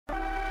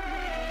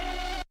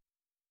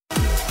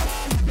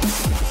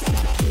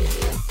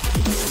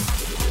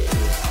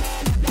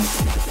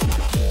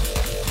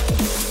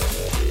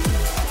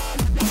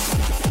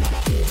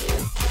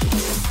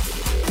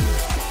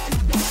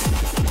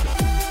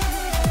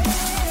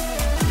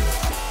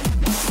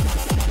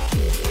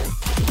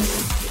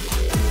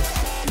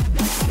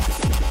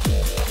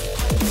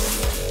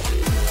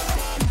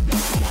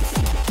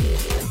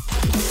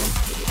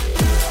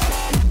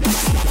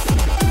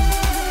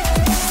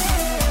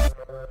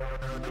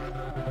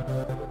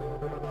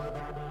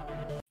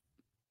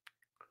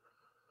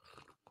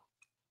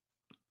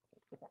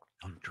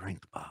drink,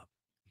 Bob.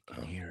 You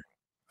can hear it.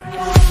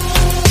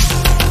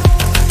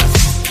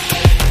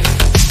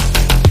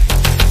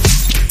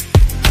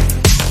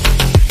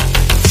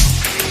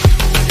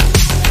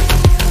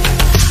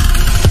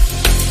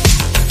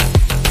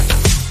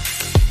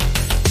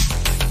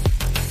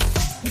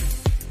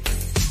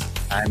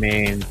 I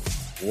mean,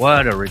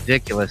 what a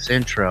ridiculous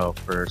intro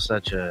for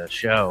such a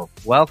show.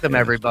 Welcome,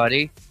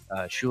 everybody.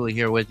 Shuli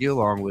here with you,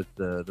 along with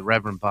the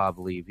Reverend Bob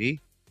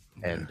Levy.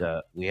 And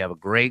we have a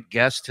great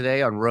guest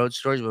today on Road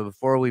Stories. But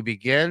before we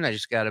begin, I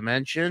just got to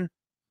mention,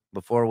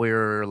 before we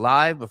were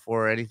live,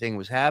 before anything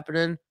was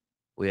happening,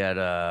 we had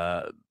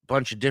a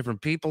bunch of different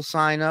people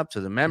sign up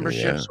to the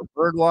membership. So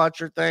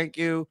Birdwatcher, thank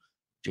you.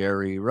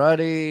 Jerry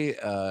Ruddy,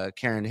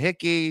 Karen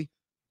Hickey,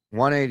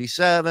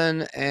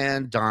 187,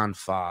 and Don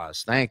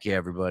Foss. Thank you,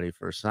 everybody,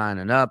 for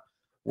signing up.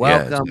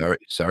 Welcome. Yeah,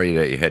 sorry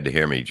that you had to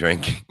hear me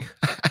drinking.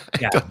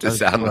 Yeah, I thought the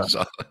sound was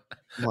on.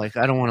 I'm like,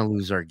 I don't want to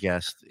lose our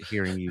guest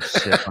hearing you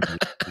sip on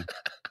the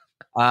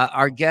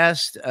our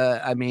guest,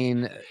 I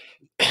mean,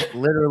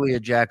 literally a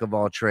jack of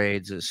all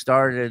trades. It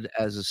started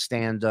as a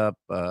stand-up,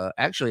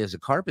 actually as a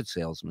carpet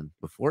salesman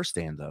before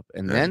stand-up,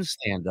 and then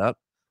stand-up,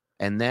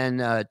 and then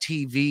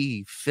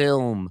TV,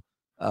 film,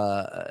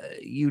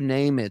 you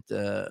name it,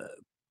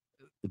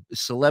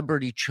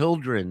 celebrity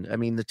children. I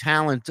mean, the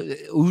talent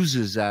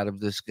oozes out of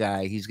this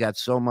guy. He's got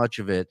so much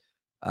of it.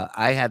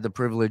 I had the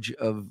privilege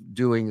of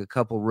doing a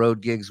couple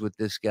road gigs with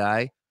this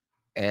guy,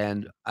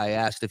 and I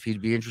asked if he'd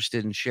be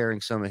interested in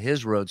sharing some of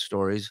his road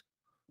stories,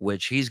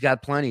 which he's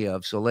got plenty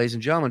of. So, ladies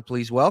and gentlemen,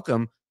 please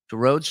welcome to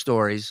Road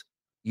Stories.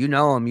 You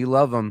know him, you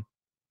love him,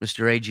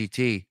 Mr.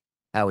 AGT,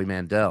 Howie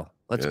Mandel.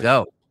 Let's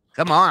go.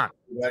 Come on.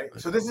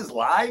 So this is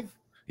live?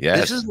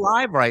 Yes. This is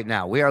live right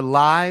now. We are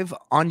live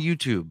on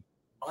YouTube.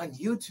 On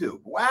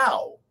YouTube.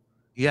 Wow.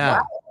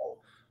 Yeah. Wow.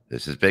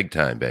 This is big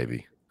time,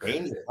 baby.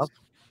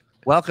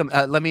 Welcome.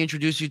 Let me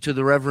introduce you to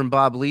the Reverend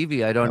Bob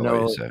Levy. I don't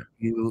know if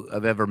you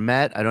have ever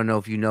met. I don't know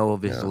if you know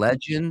of his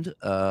legend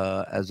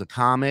as a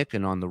comic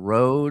and on the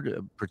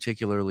road,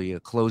 particularly a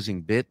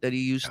closing bit that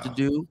he used to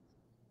do.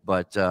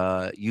 But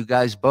you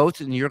guys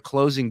both in your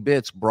closing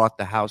bits brought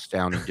the house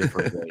down in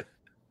different ways.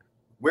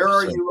 Where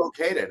are you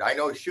located? I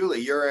know,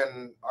 Shuli, you're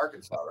in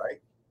Arkansas, right?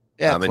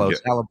 Yeah,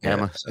 close.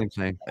 Alabama, same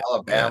thing.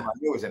 Alabama. I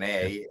knew it was an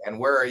A. And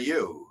where are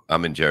you?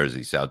 I'm in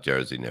Jersey, South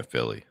Jersey, near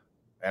Philly.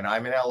 And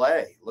I'm in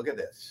LA. Look at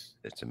this.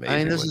 It's amazing. I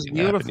mean, this is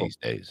beautiful these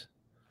days.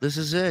 This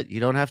is it. You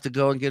don't have to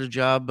go and get a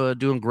job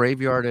doing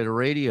graveyard at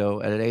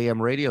an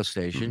AM radio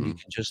station. You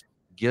can just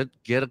get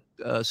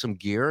some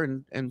gear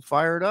and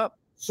fire it up.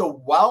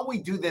 So while we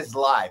do this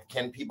live,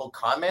 can people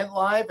comment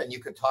live and you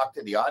could talk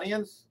to the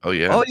audience? Oh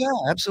yeah. Oh yeah,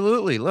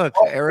 absolutely. Look,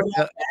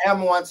 Erica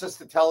M wants us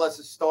to tell us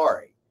a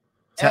story.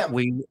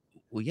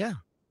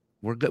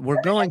 We're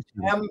going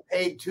to. M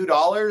paid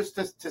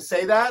 $2 to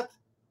say that.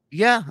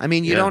 Yeah, I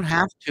mean, you don't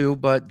have to,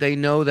 but they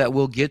know that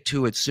we'll get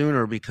to it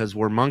sooner because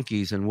we're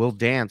monkeys and we'll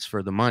dance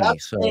for the money.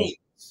 That's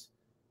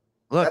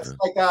look, that's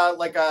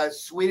like a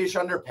Swedish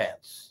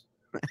underpants.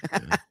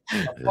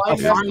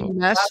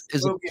 Mess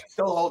it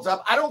still holds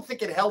up. I don't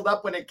think it held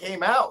up when it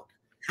came out.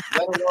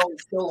 Let alone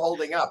still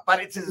holding up, but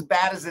it's as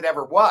bad as it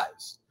ever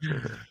was.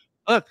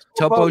 Look,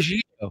 Topo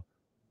Gigio.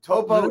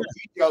 Topo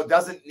Gigio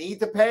doesn't need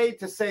to pay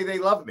to say they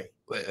love me.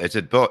 It's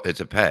a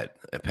pet.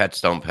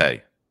 Pets don't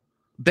pay.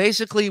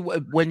 Basically,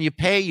 when you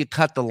pay, you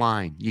cut the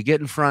line. You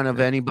get in front of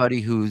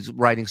anybody who's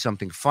writing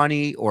something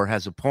funny or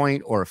has a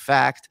point or a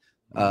fact.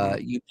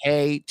 You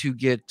pay to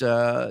get,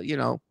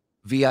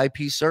 VIP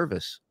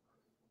service.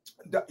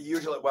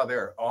 Usually, well,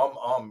 there,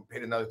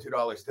 paid another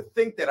 $2 to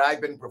think that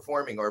I've been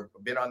performing or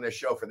been on this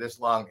show for this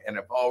long and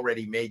have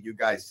already made you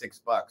guys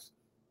 $6.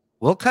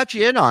 We'll cut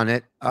you in on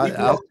it.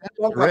 I'm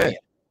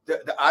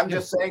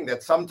just saying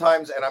that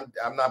sometimes, and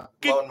I'm not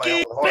blowing my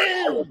own horn.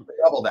 I will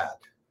double that.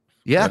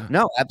 Yeah,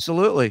 no,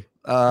 absolutely.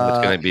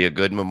 It's going to be a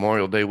good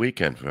Memorial Day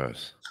weekend for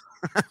us.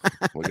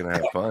 We're going to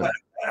have fun.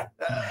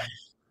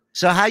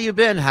 So how you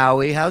been,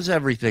 Howie? How's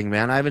everything,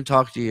 man? I haven't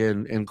talked to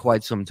you in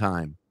quite some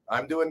time.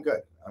 I'm doing good.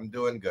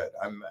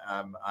 I'm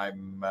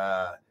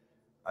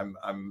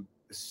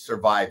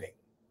surviving.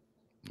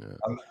 Yeah.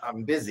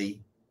 I'm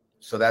busy.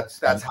 So that's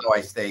how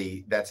I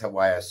stay. That's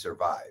why I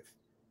survive.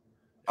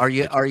 Are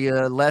you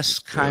less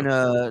kind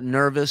of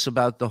nervous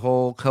about the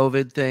whole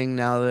COVID thing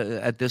now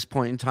at this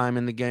point in time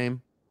in the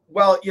game?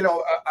 Well,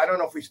 I don't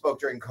know if we spoke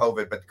during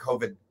COVID, but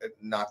COVID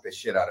knocked the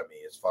shit out of me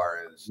as far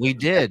as we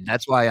did.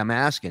 That's why I'm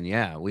asking.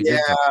 Yeah, we did.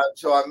 Yeah,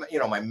 so I'm,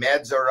 my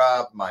meds are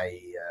up. My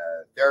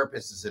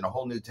therapist is in a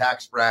whole new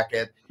tax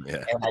bracket.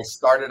 Yeah. And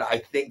I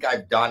think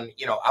I've done,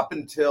 up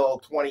until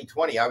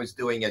 2020, I was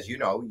doing, as you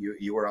know,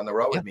 you were on the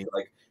road with me,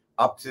 like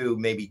up to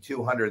maybe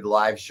 200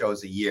 live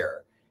shows a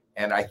year.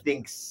 And I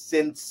think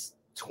since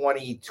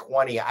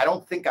 2020, I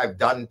don't think I've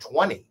done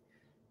 20,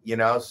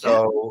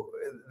 so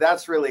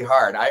that's really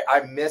hard.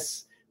 I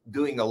miss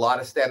doing a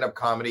lot of stand-up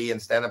comedy,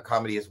 and stand-up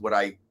comedy is what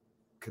I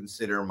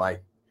consider my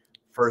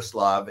first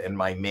love and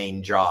my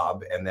main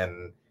job. And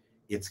then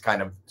it's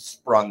kind of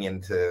sprung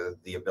into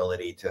the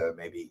ability to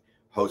maybe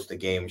host a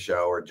game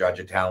show or judge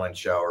a talent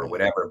show or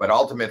whatever. But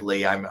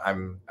ultimately,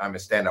 I'm a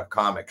stand-up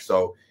comic,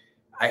 so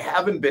I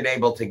haven't been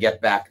able to get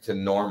back to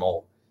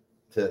normal.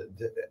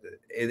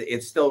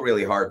 It's still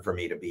really hard for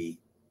me to be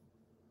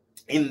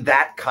in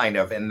that kind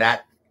of and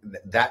that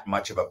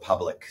much of a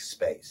public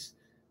space.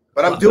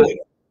 But I'm doing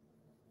it.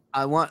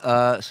 I want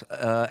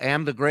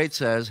Am the Great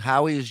says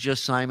Howie is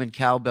just Simon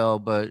Cowbell,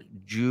 but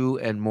Jew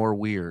and more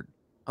weird.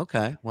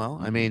 Okay, well,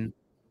 I mean,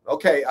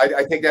 okay,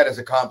 I take that as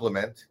a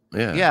compliment.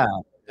 Yeah.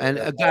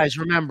 And guys,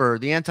 remember,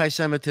 the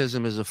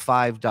anti-Semitism is a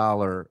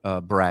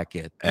 $5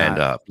 bracket and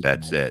up.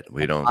 That's it.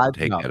 We don't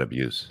take that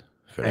abuse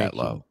for that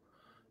low.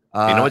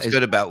 You know what's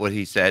good about what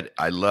he said?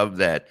 I love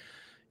that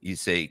you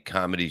say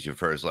comedy's your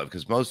first love,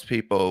 because most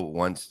people,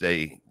 once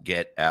they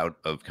get out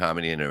of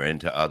comedy and are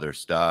into other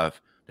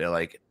stuff, they're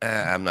like,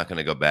 I'm not going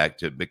to go back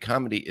to it. But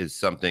comedy is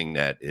something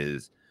that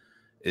is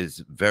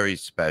very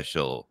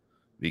special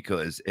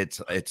because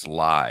it's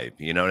live.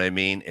 You know what I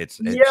mean? It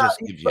just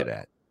gives you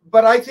that.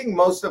 But I think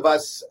most of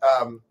us,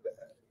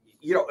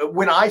 you know,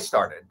 when I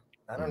started,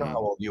 I don't know how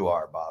old you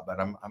are, Bob, but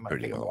I'm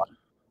pretty old.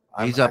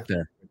 He's up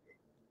there.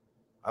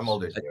 I'm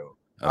older than you.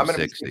 I'm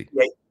 60.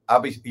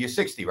 You're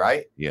 60,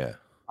 right? Yeah.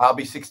 I'll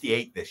be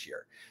 68 this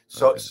year.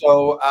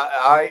 So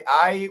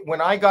I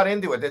when I got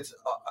into it, that's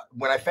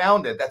when I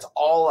found it, that's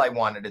all I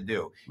wanted to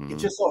do. It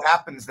just so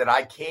happens that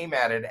I came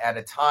at it at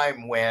a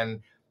time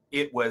when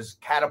it was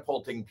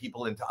catapulting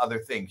people into other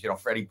things. You know,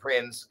 Freddie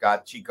Prinze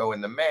got Chico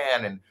and the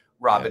Man, and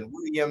Robin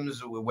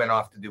Williams went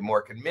off to do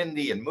Mork and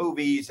Mindy and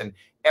movies, and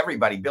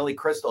everybody, Billy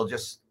Crystal,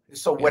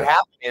 what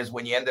happened is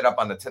when you ended up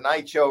on the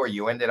Tonight Show or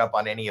you ended up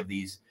on any of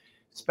these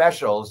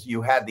specials,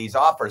 you had these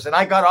offers, and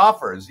I got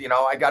offers. You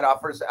know, I got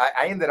offers.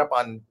 I ended up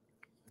on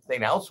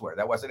St. Elsewhere.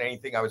 That wasn't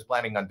anything I was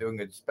planning on doing,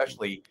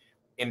 especially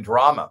in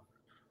drama.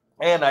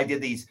 And I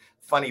did these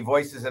funny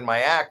voices in my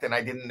act, and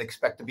I didn't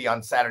expect to be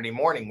on Saturday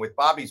Morning with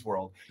Bobby's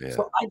World. Yeah.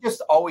 So I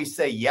just always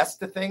say yes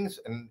to things.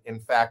 And in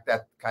fact,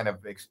 that kind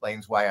of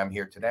explains why I'm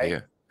here today.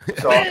 Yeah.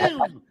 So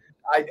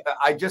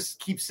I just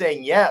keep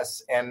saying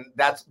yes. And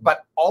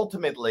but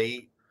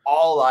ultimately,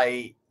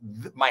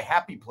 my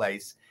happy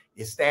place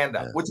is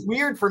stand-up. Yeah. What's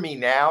weird for me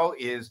now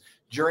is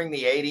during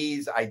the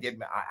 80s, I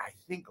did, I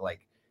think,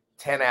 like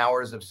 10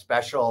 hours of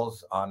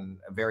specials on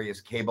various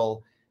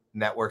cable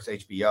networks,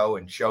 HBO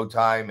and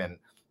Showtime, and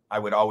I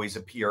would always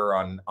appear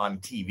on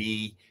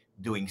TV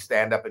doing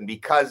stand-up. And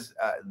because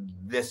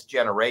this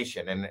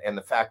generation and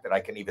the fact that I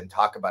can even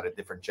talk about a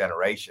different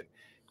generation,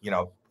 you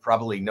know,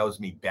 probably knows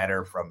me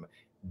better from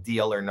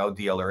Deal or No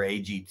Deal or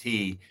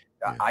AGT.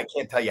 Yeah. I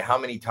can't tell you how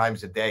many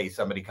times a day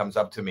somebody comes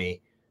up to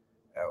me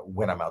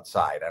when I'm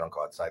outside. I don't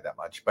go outside that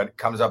much, but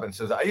comes up and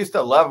says, I used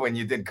to love when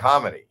you did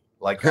comedy.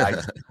 Like I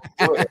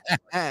do it.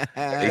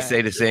 They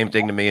say the same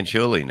thing to me and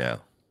Julie now.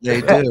 They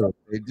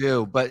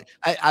do. But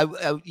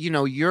I you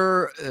know,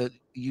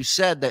 you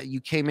said that you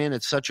came in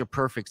at such a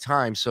perfect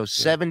time. So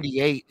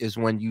 78 is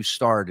when you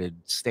started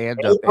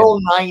stand up. April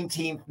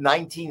 19th,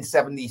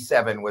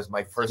 1977 was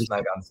my first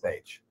night on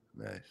stage.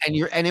 Nice.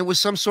 And it was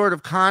some sort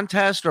of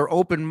contest or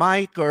open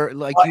mic or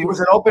like it was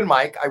an open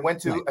mic. I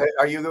went to.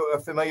 Are you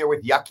familiar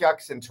with Yuck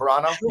Yucks in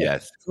Toronto?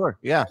 Yes, sure.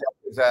 Yeah.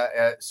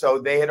 So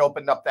they had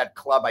opened up that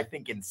club, I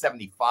think, in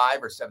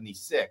 75 or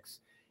 76.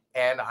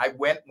 And I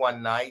went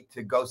one night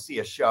to go see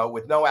a show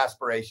with no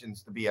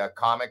aspirations to be a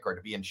comic or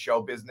to be in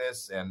show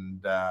business.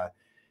 And I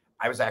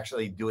was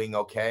actually doing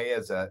okay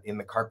in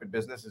the carpet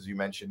business, as you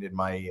mentioned in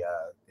my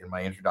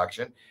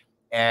introduction.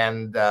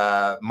 And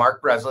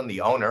Mark Breslin,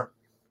 the owner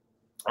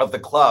of the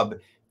club,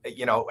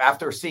 you know,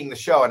 after seeing the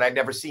show, and I'd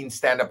never seen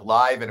stand up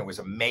live, and it was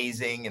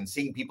amazing, and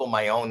seeing people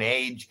my own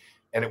age,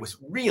 and it was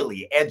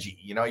really edgy.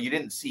 You know, you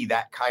didn't see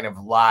that kind of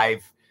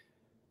live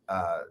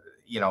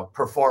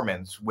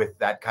performance with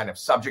that kind of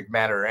subject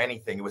matter or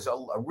anything. It was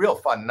a real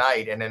fun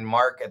night. And then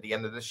Mark at the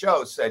end of the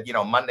show said, you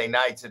know, Monday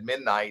nights at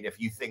midnight, if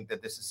you think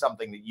that this is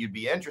something that you'd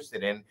be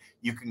interested in,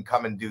 you can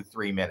come and do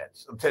 3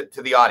 minutes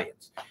to the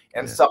audience.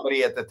 And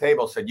somebody at the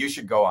table said, you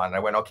should go on. And I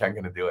went, okay, I'm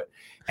going to do it.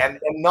 And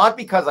not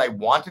because I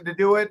wanted to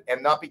do it,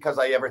 and not because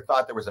I ever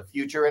thought there was a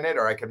future in it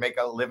or I could make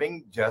a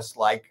living, just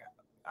like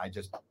I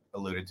just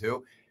alluded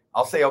to.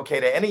 I'll say okay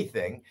to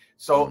anything.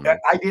 So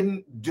I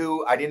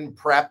didn't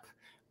prep.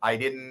 I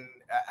didn't,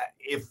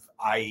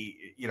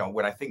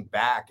 when I think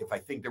back, if I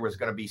think there was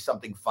going to be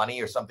something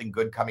funny or something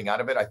good coming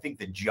out of it, I think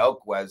the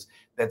joke was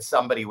that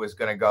somebody was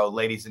going to go,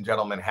 ladies and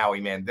gentlemen,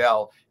 Howie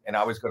Mandel, and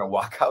I was going to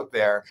walk out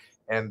there,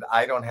 and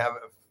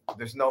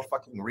there's no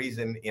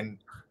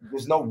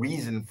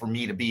reason for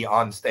me to be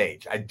on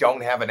stage. I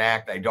don't have an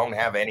act. I don't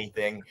have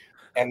anything,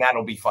 and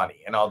that'll be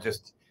funny, and I'll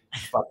just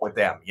fuck with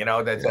them. You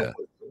know,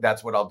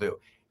 that's what I'll do.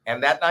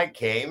 And that night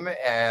came,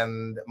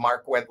 and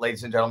Mark went,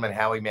 ladies and gentlemen,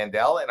 Howie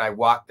Mandel, and I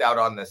walked out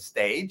on the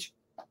stage.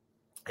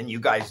 And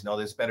you guys know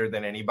this better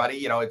than anybody.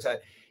 You know, it's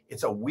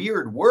a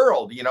weird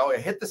world. You know, I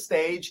hit the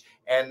stage,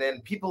 and then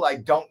people I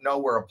don't know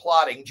were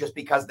applauding just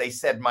because they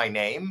said my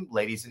name,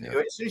 ladies and as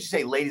soon as you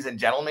say ladies and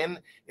gentlemen,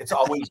 it's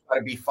always got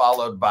to be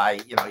followed by,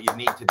 you know, you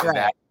need to do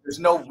that. There's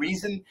no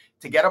reason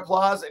to get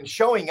applause, and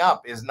showing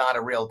up is not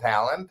a real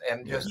talent,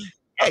 and just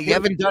Yeah, you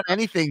haven't done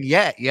anything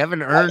yet. You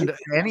haven't earned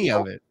any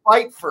of it.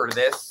 Fight for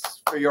this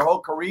for your whole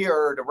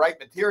career to write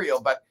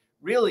material, but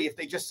really, if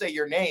they just say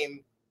your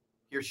name,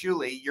 you're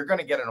Shuli, you're going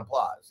to get an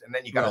applause, and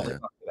then you got to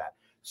live up to that.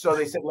 So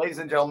they said, "Ladies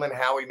and gentlemen,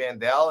 Howie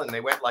Mandel," and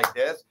they went like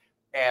this.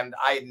 And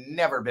I had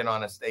never been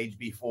on a stage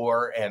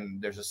before,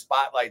 and there's a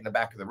spotlight in the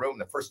back of the room.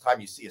 The first time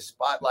you see a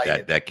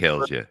spotlight, that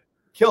kills you.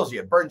 Kills you.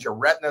 It burns your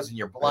retinas, and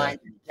you're blind,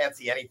 and you can't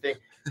see anything.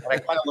 And I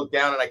kind of looked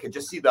down, and I could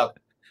just see the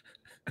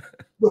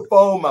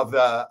foam of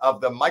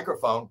the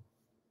microphone.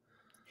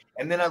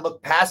 And then I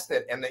looked past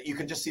it, and you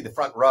can just see the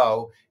front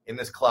row in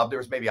this club. There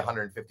was maybe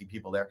 150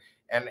 people there,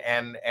 and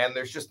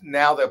there's just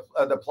now the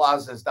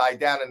applause has died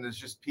down, and there's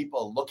just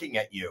people looking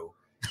at you,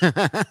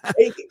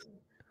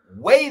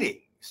 waiting.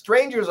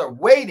 Strangers are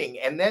waiting,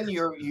 and then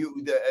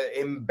the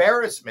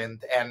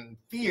embarrassment and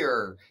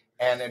fear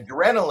and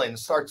adrenaline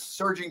starts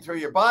surging through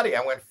your body.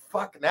 I went,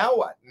 "Fuck! Now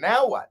what?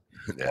 Now what?"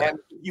 Yeah. And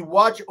you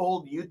watch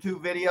old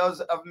YouTube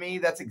videos of me.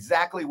 That's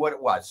exactly what it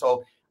was.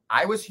 So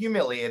I was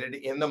humiliated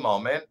in the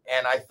moment,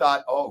 and I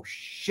thought, "Oh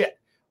shit!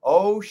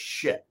 Oh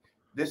shit!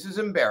 This is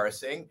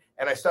embarrassing."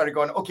 And I started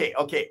going, "Okay,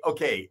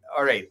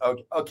 all right,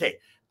 okay.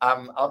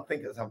 I'll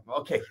think of something.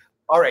 Okay."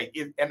 All right.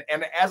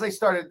 And as I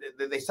started,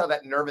 they saw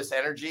that nervous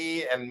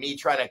energy and me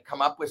trying to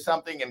come up with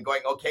something and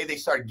going, okay, they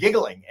started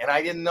giggling. And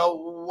I didn't know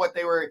what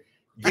they were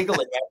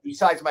giggling at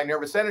besides my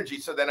nervous energy.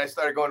 So then I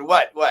started going,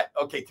 what?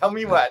 Okay, tell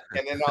me what.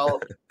 And then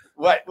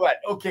what?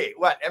 Okay,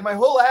 what? And my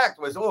whole act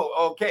was,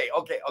 okay,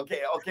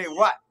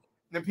 what?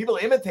 And then people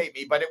imitate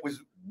me, but it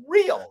was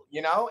real,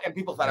 and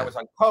people thought I was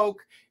on coke.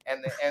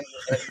 And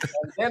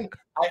then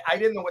I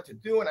didn't know what to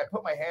do. And I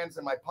put my hands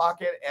in my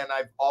pocket, and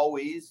I've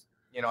always...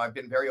 I've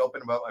been very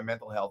open about my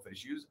mental health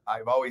issues.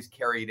 I've always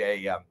carried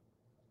a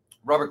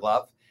rubber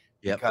glove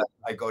because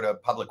I go to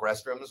public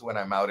restrooms when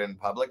I'm out in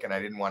public, and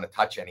I didn't want to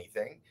touch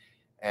anything.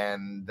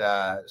 And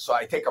so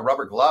I take a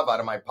rubber glove out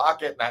of my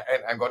pocket,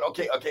 and I'm going,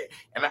 okay.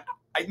 And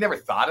I never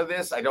thought of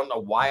this. I don't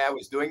know why I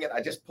was doing it. I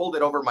just pulled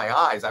it over my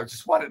eyes. I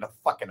just wanted to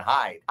fucking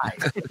hide.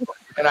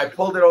 And I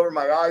pulled it over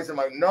my eyes and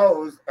my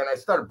nose, and I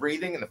started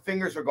breathing, and the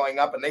fingers were going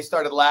up, and they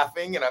started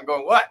laughing, and I'm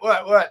going,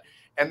 what?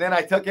 And then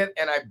I took it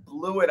and I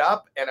blew it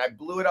up,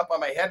 on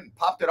my head and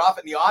popped it off,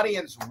 and the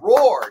audience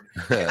roared.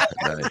 And I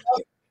had enough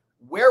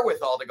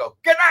wherewithal to go,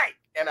 "Good night."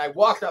 And I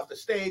walked off the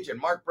stage, and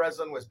Mark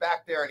Breslin was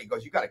back there, and he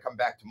goes, "You got to come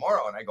back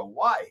tomorrow." And I go,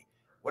 "Why?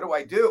 What do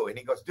I do?" And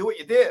he goes, "Do what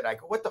you did." I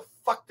go, "What the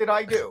fuck did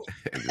I do?"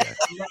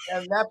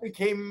 And that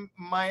became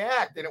my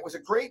act. And it was a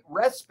great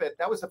respite.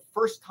 That was the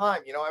first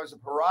time, I was a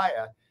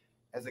pariah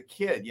as a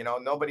kid.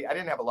 I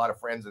didn't have a lot of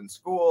friends in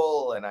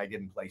school, and I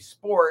didn't play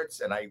sports,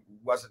 and I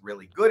wasn't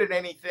really good at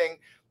anything.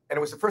 And it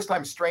was the first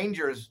time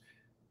strangers,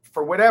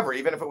 for whatever,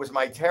 even if it was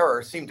my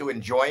terror, seemed to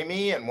enjoy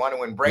me and want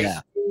to embrace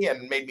me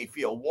and made me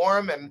feel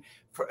warm. And,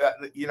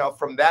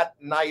 from that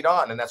night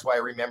on, and that's why I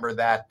remember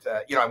that,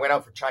 I went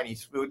out for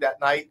Chinese food that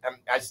night, and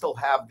I still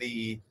have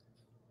the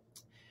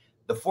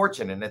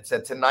fortune. And it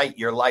said, "Tonight,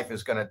 your life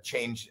is going to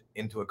change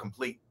into a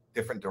complete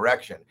different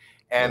direction."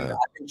 And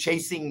I've been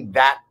chasing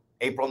that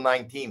April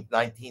 19th,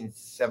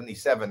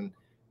 1977,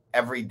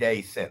 every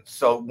day since.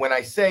 So when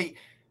I say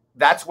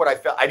that's what I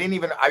felt,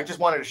 I just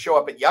wanted to show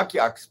up at Yuck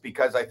Yucks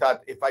because I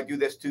thought if I do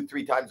this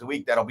 2-3 times a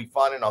week, that'll be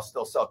fun and I'll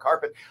still sell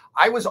carpet.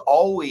 I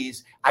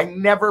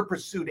never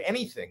pursued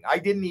anything. I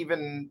didn't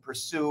even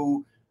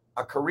pursue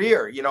a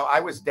career. I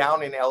was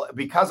down in LA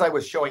because I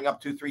was showing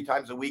up 2-3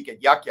 times a week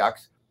at Yuck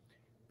Yucks.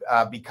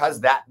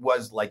 Because that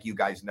was, like you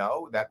guys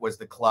know, that was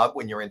the club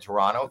when you're in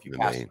Toronto. If you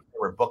passed, they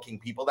were booking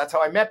people. That's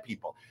how I met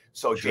people.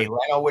 So Jay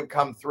Leno would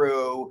come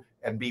through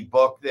and be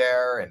booked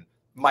there, and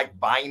Mike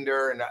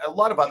Binder, and a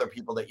lot of other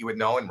people that you would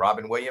know, and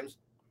Robin Williams.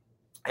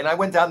 And I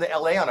went down to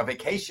LA on a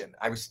vacation.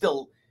 I was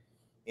still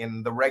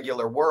in the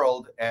regular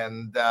world,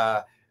 and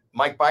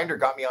Mike Binder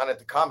got me on at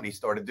the Comedy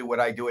Store to do what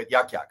I do at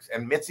Yuck Yucks.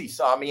 And Mitzi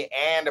saw me,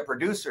 and a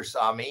producer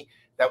saw me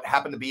that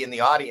happened to be in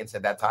the audience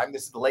at that time.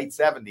 This is the late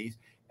 70s.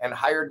 And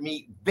hired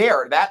me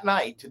there that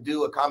night to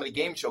do a comedy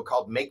game show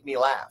called Make Me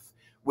Laugh,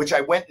 which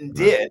I went and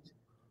did,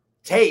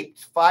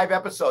 taped 5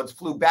 episodes,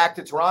 flew back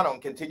to Toronto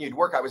and continued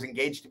work. I was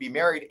engaged to be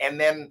married. And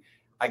then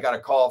I got a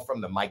call from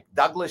the Mike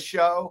Douglas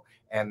show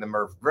and the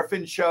Merv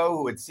Griffin show,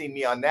 who had seen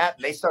me on that.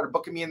 And they started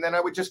booking me. And then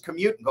I would just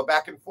commute and go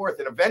back and forth.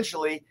 And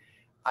eventually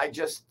I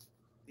just,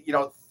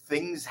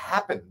 things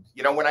happened.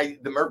 When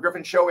the Merv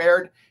Griffin show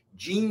aired,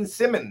 Gene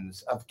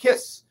Simmons of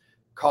Kiss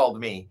called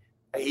me.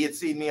 He had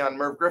seen me on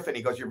Merv Griffin.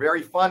 He goes, "You're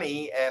very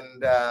funny,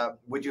 and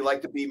would you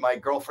like to be my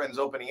girlfriend's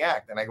opening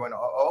act?" And I went,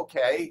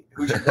 "Okay."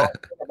 Who's your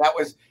girlfriend? And that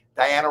was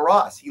Diana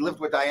Ross. He lived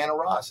with Diana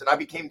Ross, and I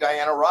became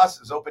Diana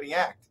Ross's opening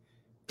act.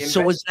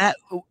 So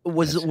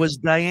was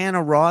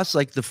Diana Ross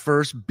like the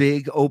first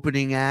big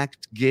opening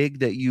act gig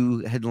that you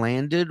had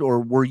landed, or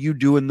were you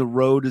doing the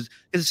road?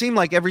 It seemed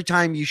like every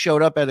time you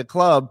showed up at a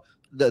club,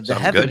 the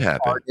heavens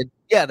parted.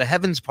 Yeah, the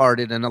heavens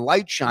parted and a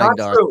light shined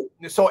on. True.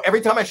 So every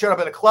time I showed up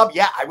at a club,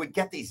 I would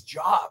get these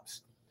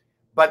jobs.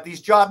 But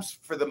these jobs,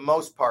 for the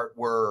most part,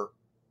 were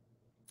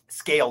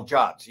scale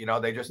jobs. You know,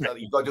 they just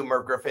you go do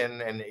Merv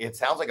Griffin, and it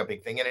sounds like a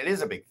big thing, and it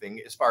is a big thing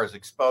as far as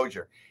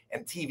exposure.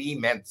 And TV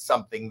meant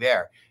something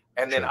there.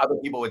 And then other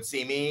people would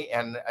see me,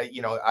 and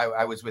you know,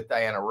 I was with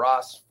Diana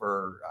Ross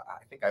for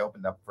I think I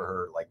opened up for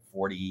her like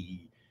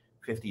 40,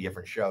 50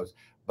 different shows.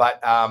 But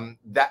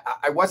that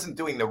I wasn't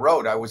doing the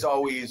road. I was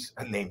always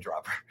a name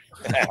dropper.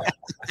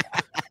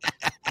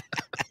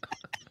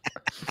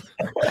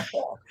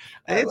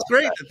 It's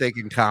great that they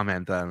can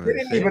comment on it. They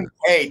didn't even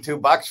pay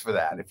 $2 for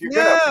that. If you're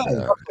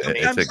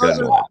it's a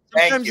good one.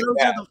 Thank you.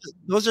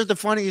 Those are the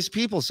funniest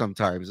people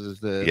sometimes. Is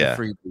the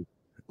free people.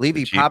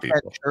 Levy, pop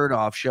that shirt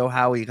off. Show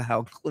Howie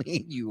how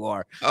clean you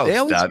are. Oh, they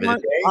always stop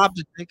want Bob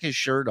to take his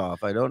shirt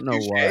off. I don't know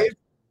why.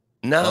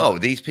 No,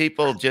 these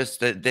people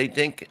just they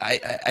think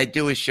I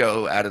do a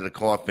show out of the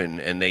coffin,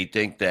 and they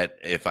think that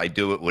if I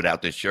do it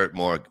without the shirt,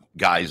 more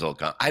guys will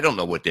come. I don't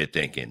know what they're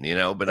thinking, you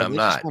know, but I'm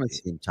not. They just want to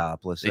see him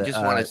topless. They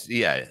just want to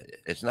see. Yeah,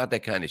 it's not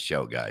that kind of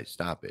show, guys.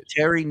 Stop it.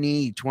 Terry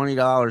Need,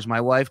 $20.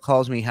 My wife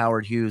calls me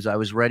Howard Hughes. I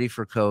was ready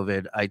for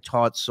COVID. I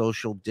taught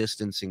social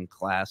distancing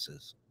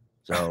classes,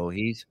 so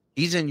he's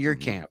in your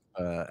camp,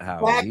 Howard.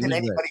 The fact that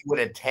anybody would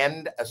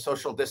attend a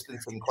social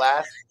distancing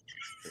class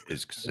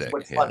is sick.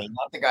 What's funny,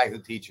 not the guy who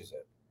teaches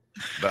it.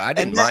 But I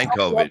didn't mind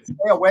COVID.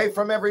 Stay away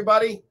from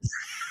everybody.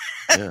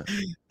 Yeah.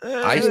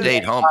 I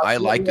stayed home. I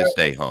like to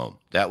stay home.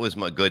 That was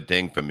my good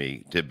thing for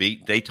me to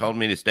be. They told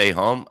me to stay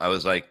home. I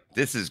was like,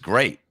 this is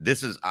great.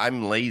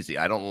 I'm lazy.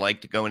 I don't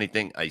like to go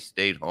anything. I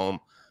stayed home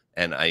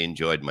and I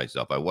enjoyed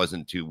myself. I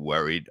wasn't too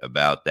worried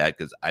about that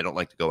because I don't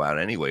like to go out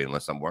anyway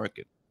unless I'm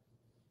working.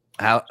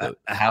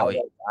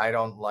 Howie, I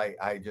don't like.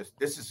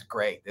 This is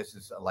great. This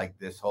is like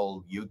this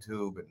whole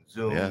YouTube and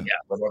Zoom,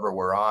 whatever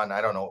we're on.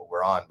 I don't know what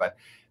we're on, but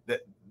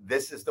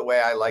this is the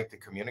way I like to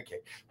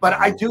communicate. But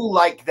I do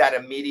like that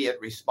immediate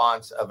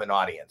response of an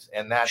audience,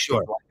 and that's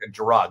like a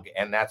drug,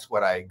 and that's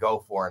what I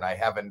go for. And I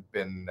haven't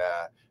been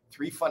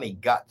Three Funny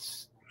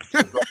Guts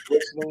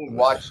listening,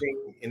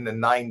 watching in the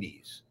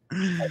 90s.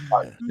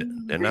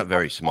 They're not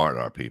very smart,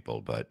 our people,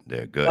 but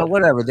they're good.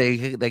 Whatever.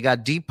 They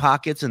got deep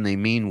pockets and they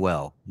mean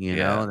well. You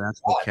know,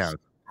 that's what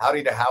counts.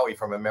 Howdy to Howie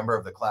from a member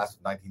of the class of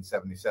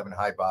 1977.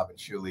 Hi, Bob and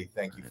Shuli.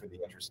 Thank you for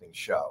the interesting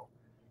show.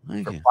 For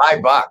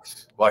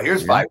 $5. Well,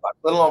 here's $5.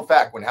 Little known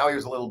fact: when Howie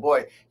was a little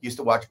boy, he used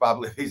to watch Bob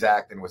Levy's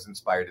act and was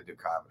inspired to do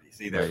comedy.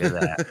 See there? Look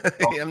at that.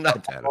 I'm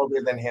not that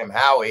older than him.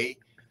 Howie,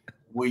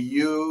 will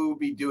you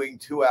be doing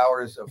 2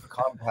 hours of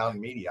Compound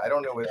Media? I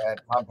don't know what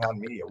Compound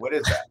Media. What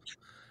is that?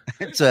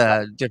 It's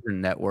a different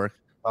network.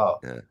 Oh,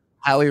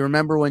 Howie,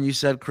 remember when you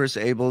said Chris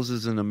Abels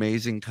is an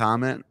amazing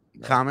comic?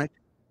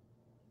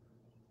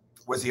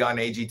 Was he on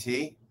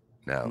AGT?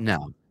 No. I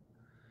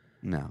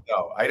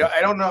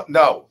don't know.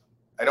 No,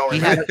 I don't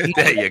remember.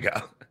 There you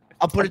go.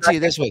 I'll put it to you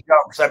this way.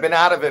 I've been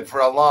out of it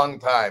for a long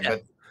time,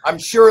 but I'm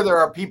sure there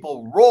are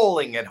people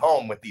rolling at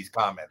home with these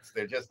comments.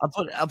 They're just.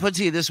 I'll put it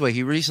to you this way.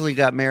 He recently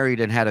got married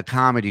and had a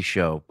comedy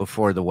show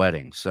before the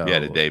wedding. So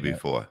the day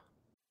before.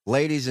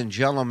 Ladies and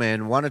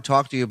gentlemen, want to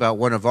talk to you about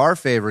one of our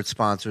favorite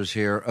sponsors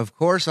here. Of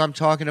course, I'm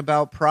talking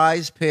about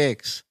Prize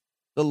Picks,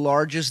 the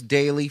largest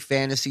daily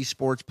fantasy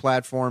sports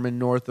platform in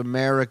North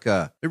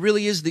America. It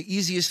really is the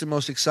easiest and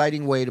most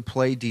exciting way to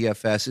play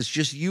DFS. It's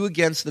just you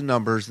against the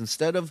numbers.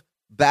 Instead of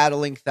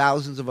battling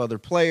thousands of other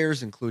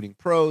players, including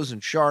pros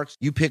and sharks,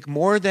 you pick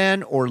more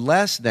than or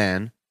less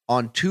than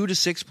on 2 to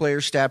 6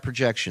 player stat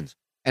projections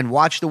and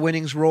watch the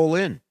winnings roll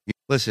in.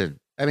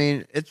 Listen, I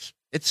mean,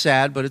 it's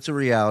sad, but it's a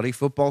reality.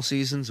 Football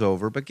season's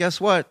over. But guess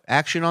what?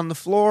 Action on the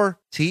floor.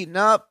 It's heating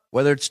up.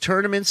 Whether it's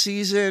tournament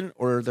season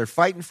or they're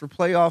fighting for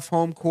playoff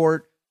home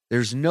court,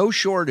 there's no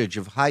shortage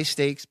of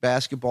high-stakes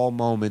basketball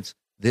moments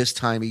this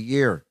time of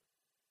year.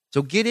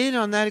 So get in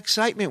on that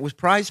excitement with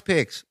Prize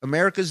Picks,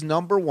 America's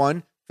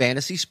 #1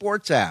 fantasy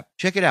sports app.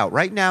 Check it out.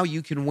 Right now,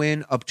 you can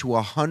win up to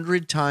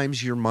 100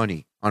 times your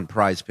money on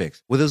Prize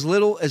Picks with as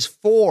little as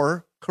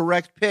 4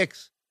 correct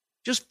picks.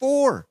 Just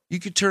 4. You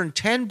could turn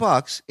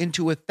 $10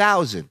 into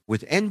 1,000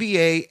 with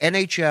NBA,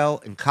 NHL,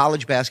 and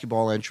college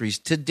basketball entries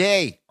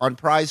today on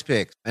Prize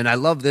Picks. And I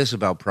love this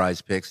about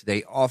Prize Picks.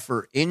 They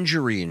offer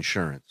injury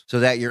insurance so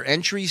that your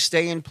entries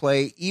stay in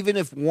play even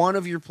if one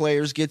of your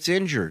players gets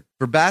injured.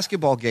 For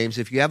basketball games,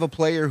 if you have a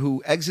player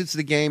who exits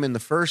the game in the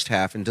first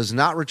half and does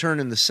not return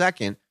in the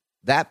second,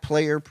 that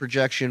player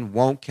projection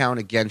won't count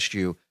against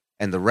you,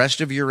 and the rest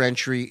of your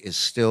entry is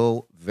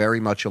still very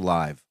much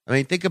alive. I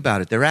mean, think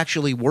about it. They're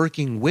actually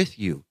working with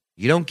you.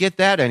 You don't get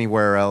that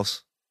anywhere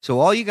else. So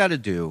all you got to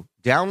do,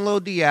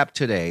 download the app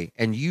today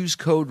and use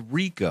code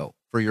RICO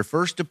for your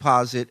first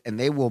deposit, and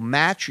they will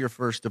match your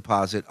first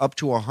deposit up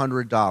to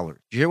 $100. Did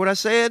you hear what I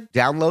said?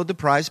 Download the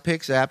Prize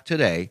Picks app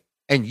today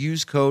and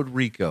use code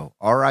RICO,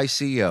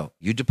 R-I-C-O.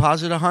 You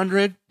deposit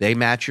 $100, they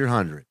match your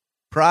 $100.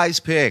 Prize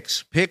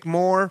Picks. Pick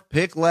more,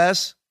 pick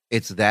less.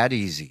 It's that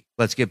easy.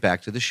 Let's get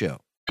back to the show.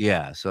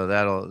 Yeah, so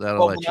that'll let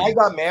you. When I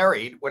got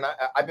married,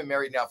 I've been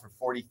married now for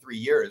 43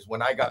 years.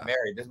 When I got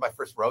married, this is my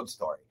first road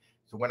story.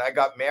 So when I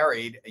got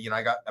married,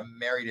 I got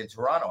married in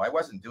Toronto. I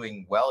wasn't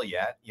doing well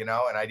yet, and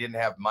I didn't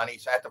have money.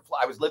 So I had to fly.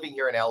 I was living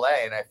here in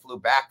LA and I flew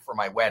back for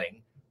my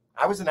wedding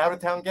I was an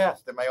out-of-town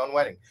guest at my own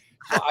wedding.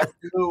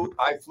 So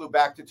I flew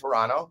back to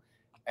Toronto,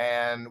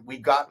 and we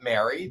got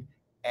married.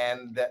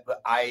 And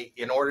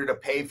in order to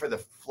pay for the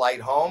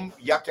flight home,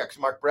 Yuck Yucks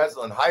Mark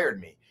Breslin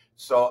hired me.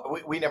 So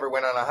we never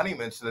went on a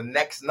honeymoon. So the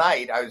next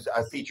night, I was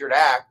a featured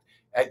act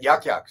at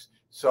Yuck Yucks.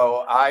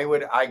 So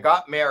I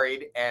got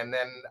married, and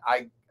then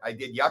I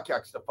did Yuck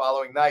Yucks the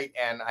following night,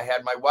 and I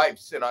had my wife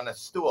sit on a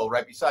stool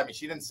right beside me.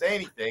 She didn't say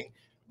anything,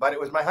 but it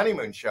was my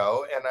honeymoon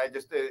show, and I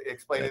just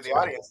explained to the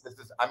audience,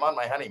 I'm on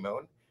my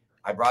honeymoon.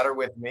 I brought her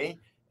with me,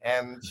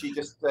 and she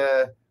just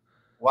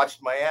watched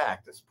my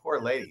act. This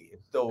poor lady is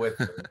still with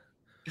me.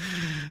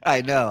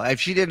 I know. If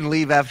she didn't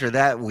leave after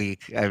that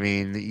week, I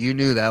mean, you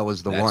knew that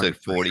was the one.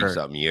 That's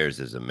 40-something years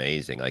is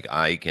amazing. Like,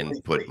 I can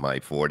put my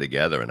 4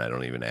 together, and I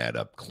don't even add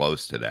up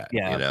close to that.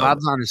 Yeah, you know?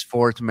 Bob's on his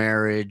 4th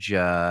marriage.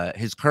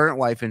 His current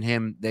wife and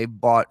him, they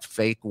bought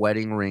fake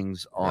wedding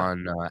rings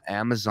on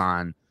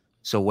Amazon.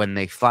 So when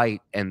they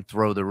fight and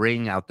throw the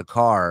ring out the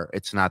car,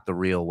 it's not the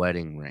real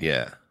wedding ring.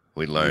 Yeah,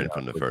 we learned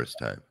from the first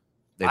time.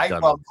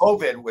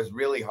 COVID was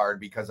really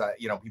hard because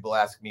people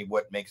ask me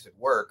what makes it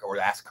work, or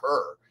ask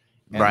her.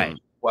 And right.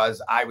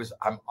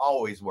 I'm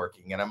always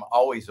working, and I'm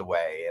always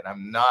away, and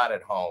I'm not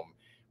at home.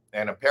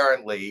 And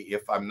apparently,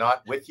 if I'm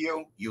not with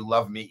you, you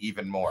love me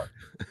even more.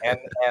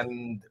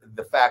 And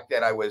the fact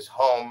that I was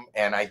home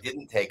and I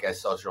didn't take a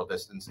social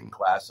distancing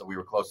class, so we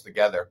were close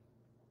together.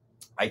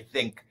 I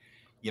think,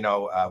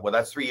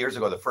 that's 3 years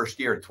ago. The first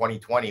year,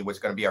 2020, was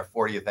going to be our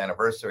 40th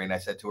anniversary. And I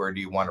said to her,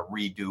 do you want to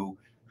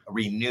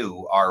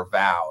renew our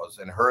vows?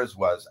 And hers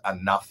was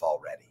enough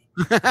already.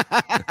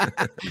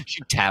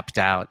 She tapped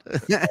out.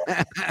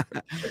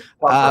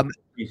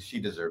 She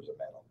deserves a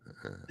medal.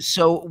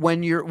 So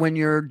when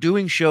you're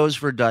doing shows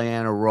for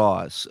Diana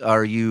Ross,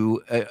 are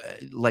you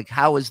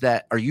how is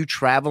that? Are you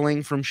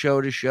traveling from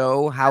show to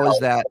show? How is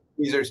that?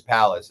 Caesar's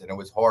Palace, and it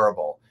was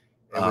horrible.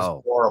 It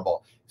was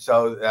horrible.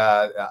 So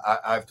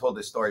I've told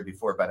this story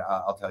before, but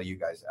I'll tell you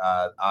guys.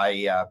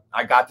 I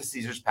got to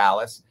Caesar's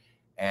Palace,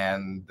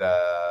 and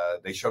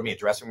they showed me a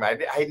dressing room.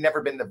 I had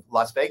never been to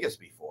Las Vegas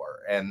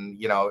before, and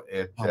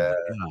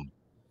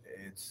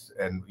it's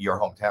and your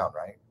hometown,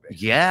 right?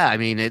 Yeah, I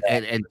mean,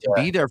 and to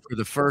be there for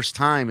the first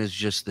time is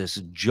just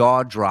this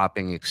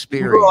jaw-dropping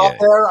experience. You grew up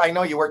there? I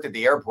know you worked at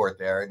the airport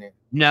there.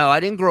 No, I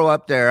didn't grow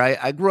up there.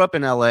 I grew up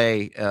in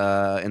L.A.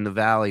 In the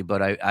Valley,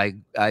 but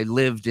I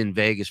lived in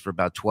Vegas for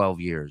about 12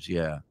 years.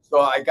 Yeah.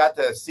 So I got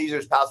to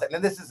Caesar's Palace, and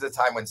then this is the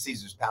time when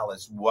Caesar's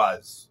Palace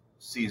was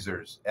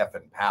Caesar's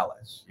effing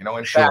Palace.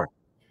 In fact,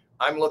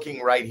 I'm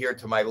looking right here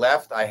to my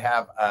left. I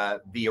have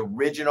the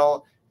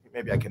original.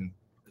 Maybe I can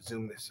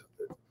zoom this,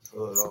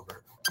 pull it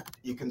over.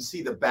 You can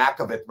see the back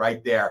of it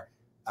right there.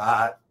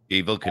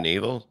 Evel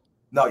Knievel?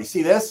 No, you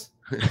see this?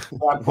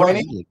 I'm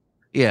pointing.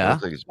 Yeah,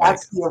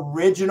 that's the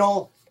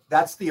original.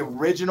 That's the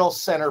original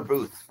center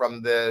booth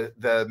from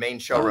the main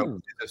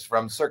showroom. It's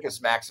from Circus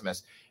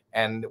Maximus,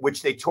 and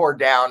which they tore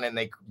down, and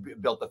they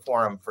built the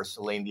Forum for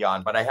Celine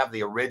Dion. But I have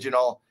the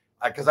original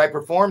because I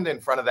performed in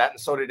front of that, and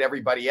so did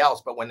everybody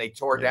else. But when they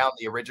tore down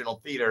the original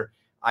theater,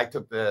 I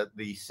took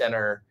the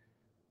center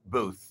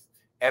booth.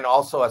 And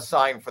also a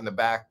sign from the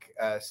back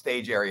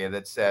stage area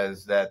that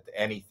says that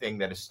anything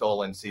that is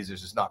stolen,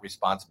 Caesars is not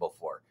responsible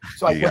for.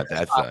 So I got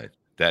that sign.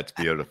 That's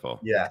beautiful.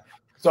 Yeah.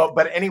 So,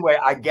 but anyway,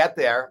 I get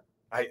there.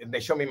 They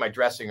show me my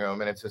dressing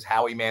room, and it says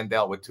Howie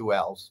Mandel with 2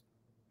 L's.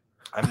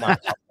 I'm not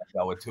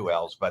Mandel with 2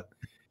 L's, but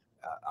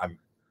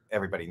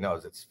everybody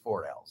knows it's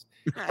 4 L's.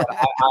 But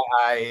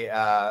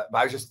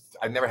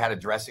I've never had a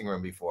dressing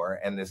room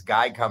before, and this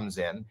guy comes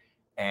in.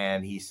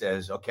 And he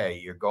says, okay,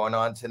 you're going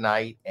on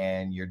tonight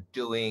and you're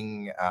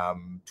doing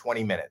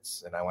 20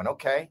 minutes. And I went,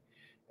 okay.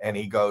 And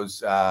he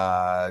goes,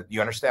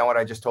 you understand what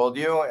I just told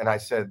you? And I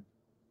said,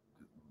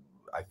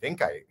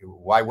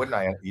 why wouldn't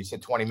I? You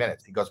said 20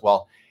 minutes. He goes,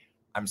 well,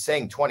 I'm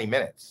saying 20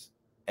 minutes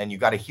and you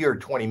got to hear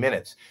 20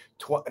 minutes,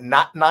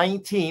 not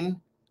 19.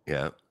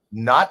 Yeah.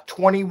 Not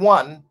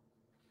 21,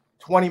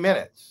 20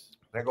 minutes.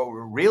 And I go,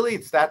 really?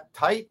 It's that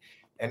tight?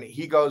 And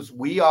he goes,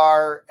 we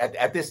are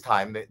at this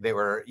time, they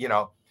were,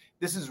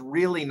 this is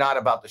really not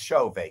about the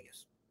show,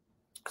 Vegas.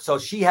 So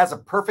she has a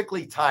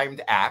perfectly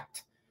timed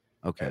act.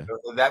 Okay.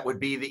 That would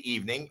be the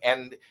evening.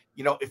 And,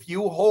 if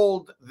you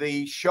hold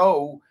the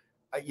show,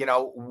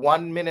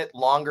 1 minute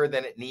longer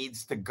than it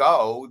needs to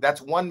go,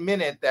 that's 1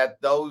 minute that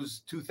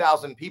those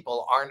 2,000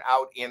 people aren't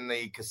out in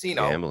the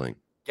casino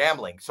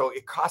gambling. So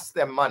it costs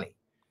them money.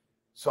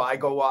 So I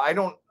go, well, I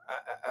don't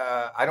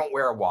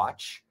wear a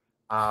watch.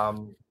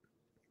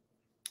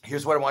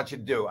 Here's what I want you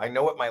to do. I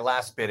know what my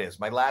last bit is.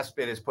 My last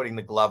bit is putting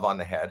the glove on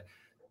the head.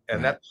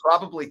 And that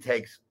probably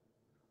takes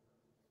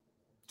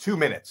 2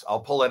 minutes. I'll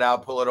pull it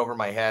out, pull it over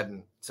my head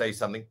and say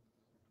something.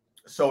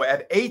 So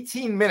at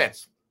 18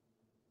 minutes,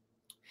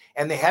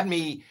 and they had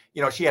me,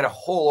 she had a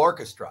whole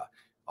orchestra,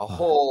 a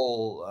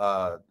whole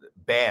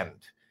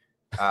band.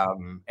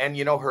 And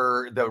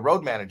the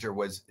road manager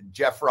was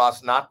Jeff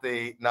Ross, not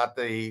the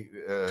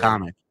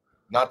comic.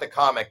 Not the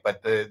comic,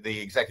 but the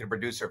executive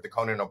producer of the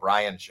Conan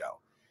O'Brien show.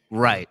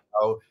 Right.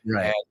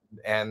 Right.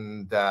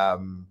 And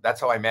that's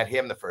how I met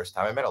him the first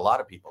time. I met a lot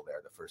of people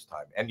there the first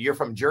time. And you're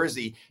from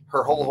Jersey.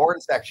 Her whole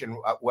horn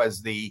section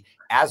was the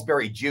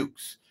Asbury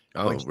Jukes.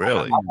 Oh,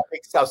 really? I'm a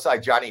big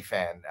Southside Johnny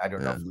fan. I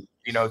don't know if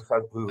you know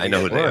who I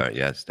know who they are.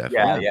 Yes,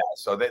 definitely. Yeah.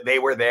 So they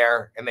were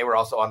there, and they were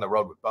also on the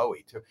road with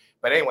Bowie too.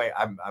 But anyway,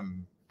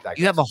 I'm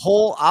you have a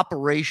whole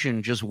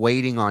operation just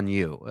waiting on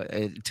you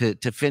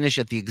to finish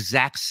at the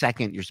exact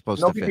second you're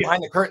supposed to finish.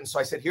 Behind the curtain. So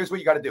I said, here's what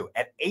you got to do.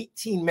 At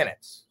 18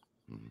 minutes,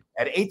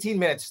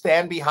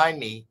 stand behind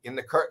me in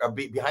the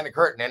behind the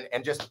curtain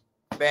and just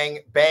bang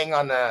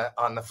on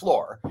the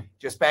floor.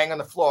 Just bang on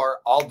the floor.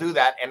 I'll do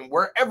that. And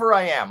wherever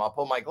I am, I'll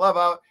pull my glove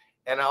out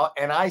and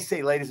I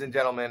say, ladies and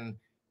gentlemen,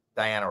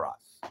 Diana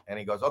Ross. And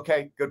he goes,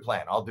 okay, good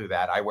plan. I'll do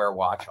that. I wear a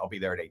watch. I'll be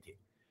there at 18.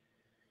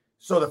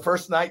 So the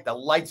first night, the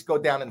lights go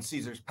down in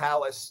Caesar's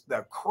Palace.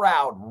 The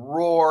crowd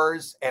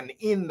roars. And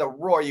in the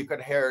roar, you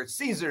can hear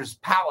Caesar's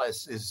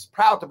Palace is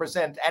proud to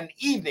present An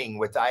Evening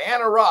with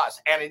Diana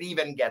Ross. And it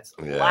even gets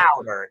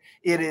louder.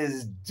 It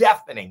is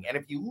deafening. And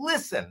if you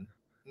listen,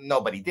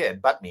 nobody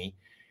did but me.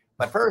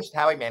 But first,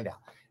 Howie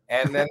Mandel.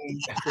 And then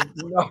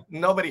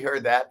nobody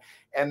heard that.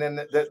 And then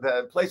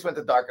the place went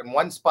to dark. And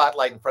one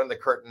spotlight in front of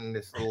the curtain,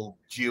 this little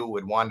Jew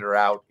would wander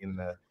out in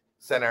the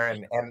center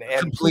and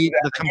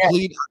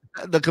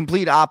the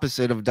complete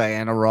opposite of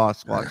Diana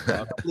Ross.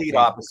 Complete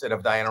opposite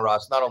of Diana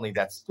Ross. Not only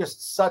that's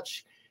just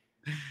such.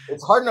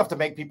 It's hard enough to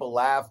make people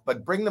laugh,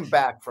 but bring them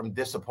back from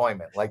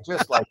disappointment.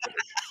 It's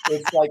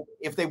like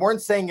if they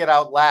weren't saying it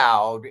out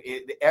loud,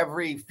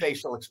 every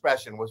facial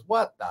expression was,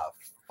 "What the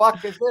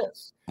fuck is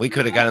this?" We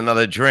could have got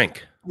another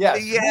drink.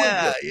 Yes.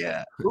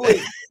 Yeah.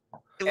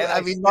 And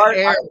I mean,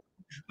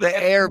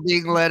 the air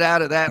being let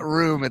out of that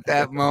room at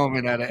that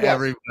moment out of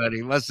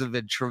everybody must have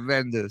been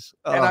tremendous.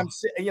 And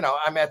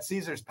I'm at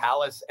Caesar's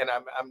Palace, and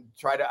I'm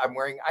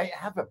wearing. I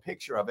have a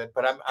picture of it,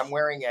 but I'm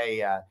wearing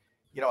a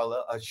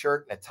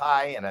shirt and a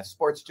tie and a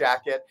sports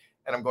jacket,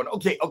 and I'm going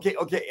okay,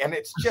 and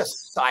it's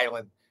just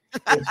silent.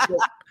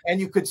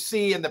 And you could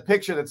see in the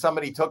picture that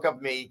somebody took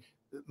of me.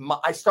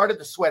 I started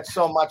to sweat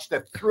so much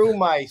that through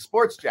my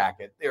sports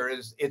jacket,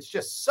 it's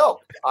just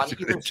soaked on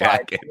either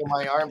side through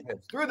my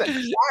armpits, through the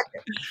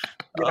jacket,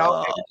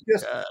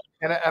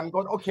 and I'm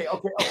going, okay,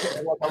 like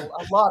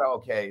a lot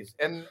of okays.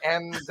 And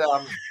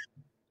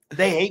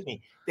they hate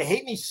me. They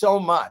hate me so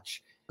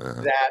much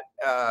that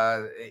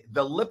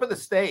the lip of the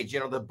stage,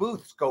 the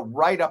booths go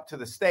right up to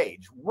the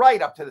stage.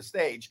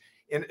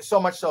 And so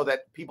much so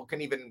that people can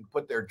even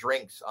put their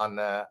drinks on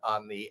the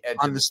edge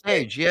on the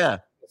stage. Yeah.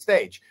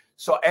 Stage.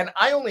 So, and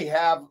I only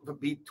have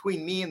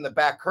between me and the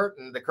back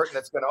curtain, the curtain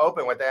that's going to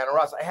open with Diana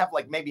Ross, I have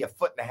like maybe a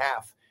foot and a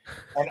half.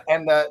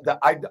 And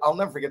I'll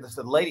never forget this.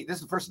 The lady, this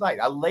is the first night,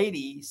 a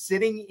lady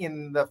sitting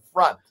in the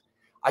front.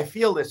 I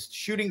feel this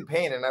shooting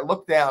pain, and I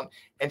look down,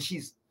 and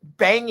she's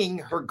banging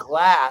her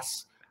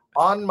glass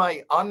on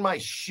my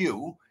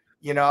shoe,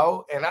 and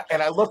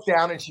I look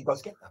down, and she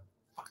goes, "Get the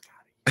fuck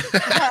out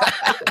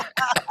of here."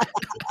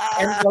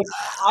 And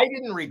I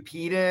didn't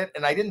repeat it,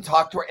 and I didn't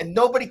talk to her, and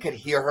nobody could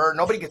hear her.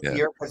 Nobody could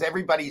hear because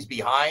everybody's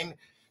behind.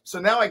 So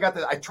now I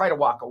try to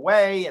walk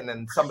away, and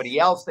then somebody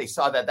else, they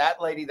saw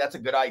that lady, that's a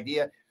good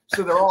idea.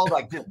 So they're all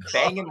like just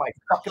banging my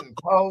fucking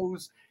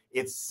toes.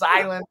 It's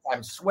silent.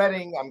 I'm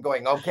sweating. I'm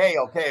going,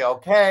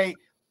 okay.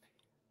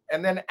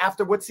 And then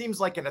after what seems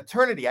like an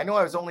eternity, I know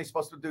I was only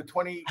supposed to do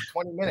 20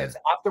 minutes.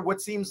 After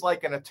what seems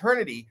like an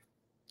eternity,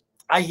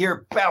 I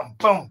hear boom,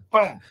 boom,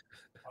 boom.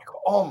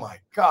 Oh my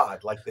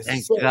God! Like this.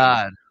 Thank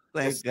God.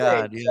 Yeah.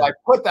 So I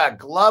put that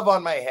glove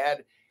on my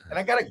head, and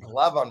I got a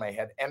glove on my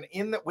head,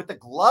 and with the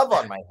glove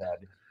on my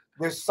head,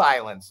 there's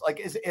silence. Like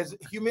as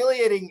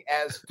humiliating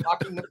as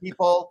talking to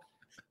people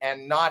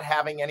and not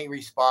having any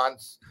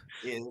response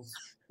is.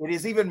 It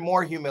is even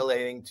more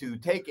humiliating to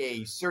take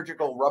a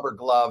surgical rubber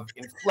glove,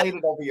 inflate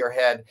it over your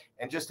head,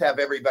 and just have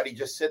everybody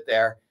just sit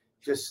there,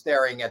 just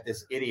staring at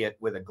this idiot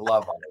with a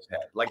glove on his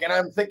head. And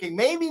I'm thinking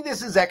maybe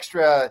this is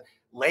extra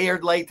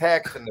layered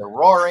latex and they're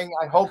roaring.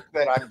 I hope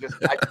that I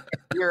can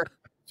hear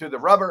through the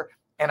rubber,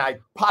 and I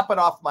pop it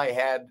off my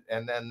head,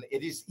 and then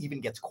it even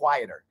gets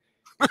quieter.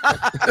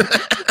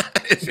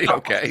 Is he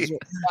okay?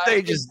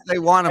 They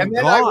want him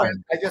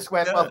gone. I just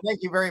went, well,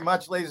 thank you very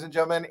much, ladies and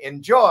gentlemen.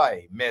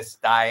 Enjoy Miss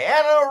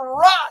Diana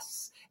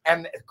Ross.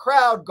 And the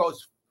crowd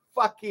goes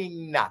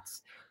fucking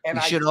nuts. And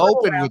you should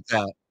open with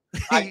that.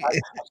 I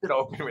should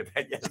open with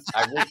that. Yes,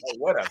 I wish I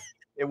would have.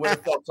 It would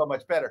have felt so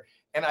much better.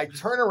 And I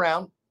turn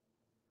around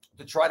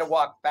to try to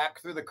walk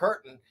back through the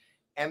curtain,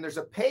 and there's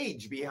a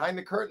page behind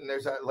the curtain.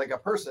 There's a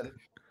person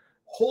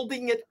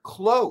holding it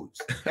closed.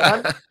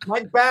 And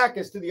my back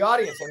is to the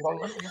audience. I'm going,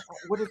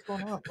 what is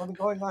going on? What is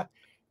going on?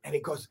 And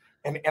he goes,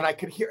 and I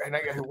could hear, and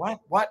I go,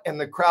 what? And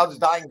the crowd's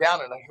dying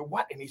down, and I hear,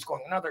 what? And he's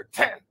going, another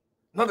 10.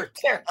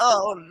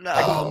 Oh, no.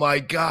 Oh, my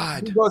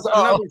God. He goes,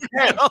 another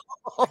 10.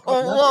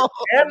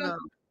 No.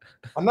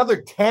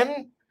 Another 10?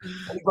 And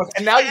he goes,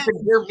 and now you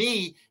can hear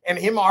me and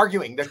him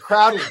arguing. The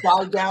crowd is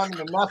dying down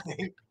into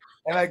nothing.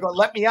 And I go,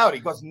 let me out. He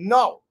goes,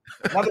 no,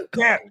 another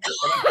 10. And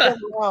I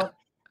turn around,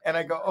 and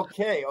I go,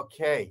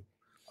 okay.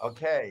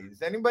 Okay.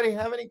 Does anybody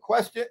have any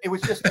questions? It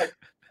was just like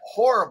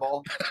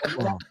horrible.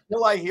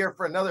 Until I hear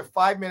for another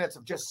 5 minutes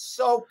of just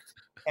soaked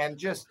and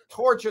just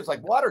torture. It's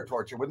like water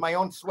torture with my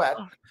own sweat.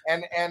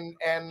 And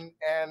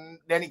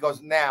then he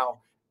goes,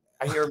 now.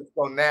 I hear him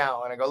go,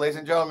 now. And I go, ladies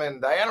and gentlemen,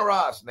 Diana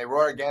Ross. And they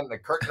roar again. The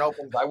curtain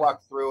opens. I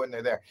walk through and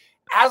they're there.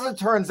 As it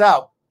turns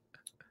out,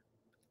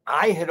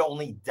 I had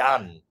only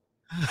done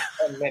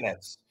 10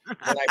 minutes when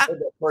I heard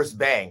the first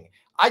bang.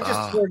 I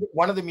just heard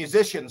one of the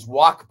musicians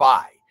walk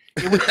by.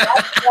 It was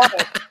that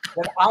quiet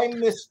that I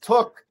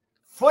mistook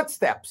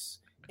footsteps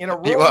in a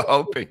room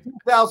of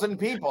 2,000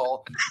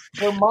 people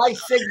for my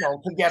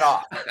signal to get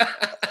off.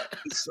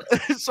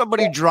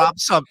 Somebody dropped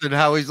something.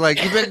 Howie's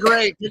like, you've been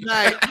great. Good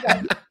night.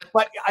 Yeah.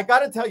 But I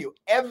got to tell you,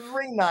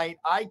 every night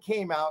I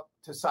came out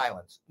to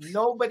silence.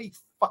 Nobody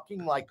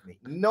fucking liked me.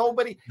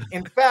 Nobody.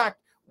 In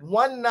fact,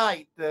 one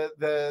night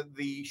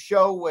the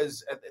show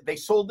was, they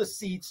sold the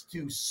seats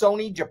to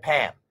Sony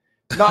Japan.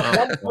 Not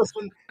one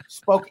person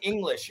spoke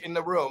English in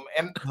the room.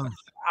 And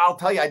I'll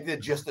tell you, I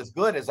did just as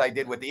good as I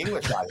did with the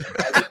English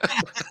audience.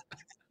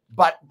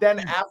 But then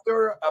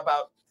after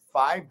about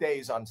 5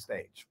 days on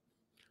stage,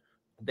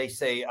 they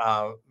say,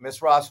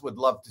 Miss Ross would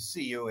love to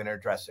see you in her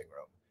dressing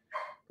room.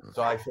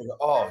 So I figure,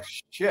 oh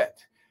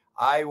shit,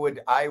 I'm going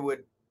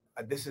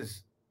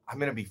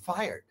to be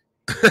fired.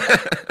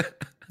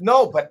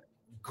 No, but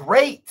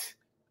great.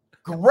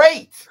 Yeah.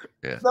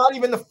 It's not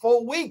even the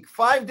full week,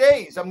 5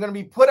 days. I'm going to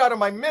be put out of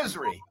my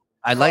misery.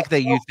 I like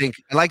that you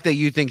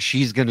think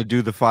she's going to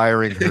do the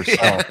firing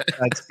herself.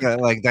 That's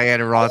like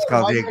Diana Ross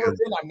calls it.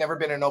 I've never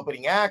been an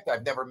opening act.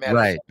 I've never met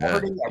a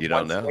celebrity. You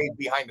don't know. Stayed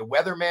behind a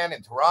weatherman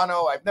in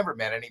Toronto. I've never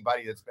met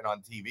anybody that's been on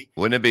TV.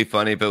 Wouldn't it be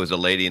funny if it was a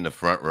lady in the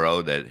front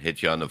row that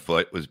hit you on the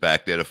foot, was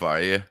back there to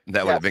fire you?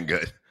 That would have been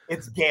good.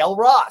 It's Gail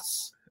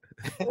Ross,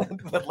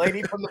 the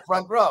lady from the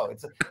front row.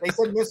 They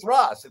said Miss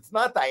Ross. It's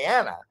not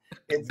Diana.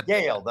 It's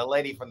Gail, the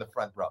lady from the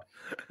front row.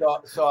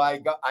 So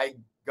I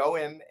go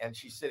in and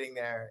she's sitting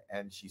there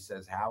and she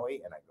says,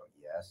 Howie, and I go,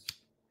 yes.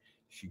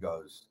 She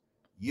goes,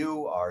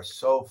 you are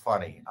so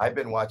funny. I've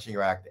been watching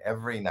your act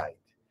every night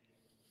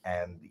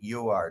and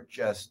you are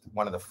just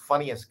one of the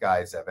funniest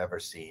guys I've ever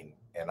seen.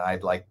 And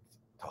I'd like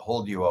to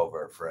hold you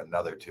over for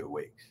another 2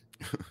 weeks.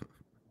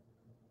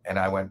 And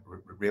I went,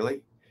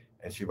 really?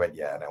 And she went,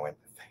 yeah. And I went,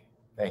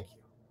 thank you.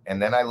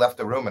 And then I left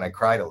the room and I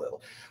cried a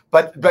little.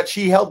 But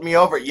she held me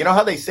over. You know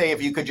how they say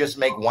if you could just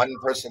make one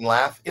person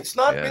laugh? It's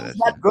not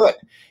that good.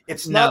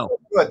 It's not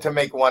good to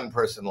make one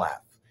person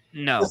laugh.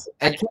 No. Listen,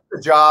 I took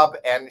the job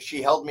and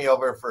she held me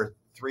over for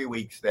 3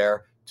 weeks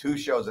there, 2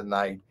 shows a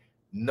night.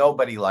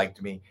 Nobody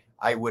liked me.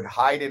 I would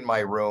hide in my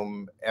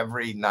room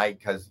every night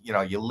because, you know,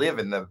 you live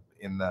in the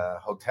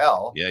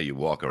hotel. Yeah, you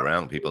walk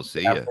around, people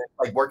see you. It's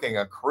like working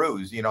a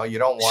cruise. You know, you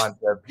don't want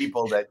the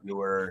people that you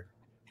were,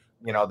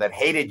 you know, that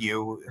hated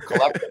you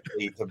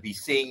collectively to be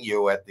seeing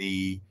you at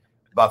the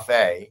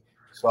buffet.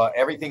 So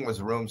everything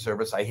was room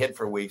service. I hid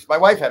for weeks. My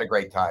wife had a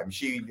great time.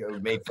 She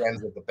made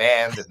friends with the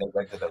band and they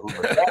went to the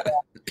Hoover.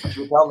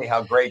 She would tell me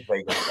how great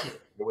they were.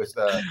 It was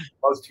the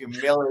most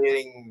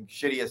humiliating,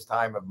 shittiest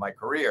time of my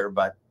career,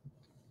 but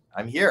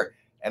I'm here.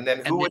 And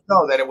then who would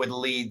know that it would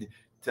lead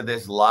to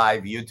this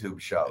live YouTube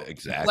show?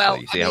 Exactly. Well,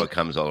 you see how it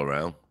comes all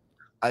around?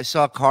 I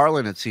saw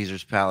Carlin at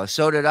Caesar's Palace.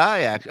 So did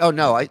I. Oh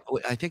no, I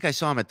think I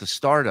saw him at the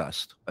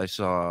Stardust. I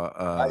saw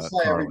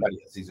everybody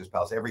at Caesar's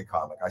Palace. Every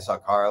comic. I saw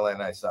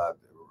Carlin. I saw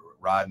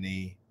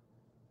Rodney.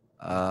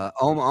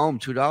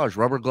 $2.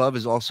 Rubber glove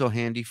is also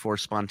handy for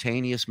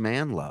spontaneous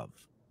man love.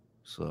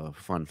 So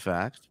fun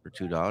fact for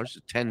 $2.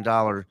 A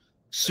 $10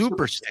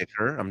 super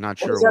sticker. I'm not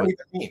sure what does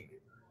that even mean.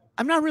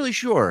 I'm not really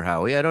sure,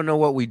 Howie. I don't know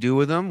what we do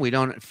with them. We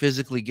don't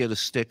physically get a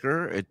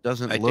sticker. It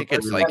doesn't look. I think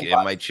it's like it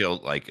might show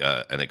like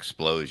an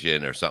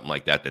explosion or something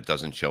like that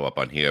doesn't show up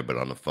on here, but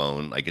on the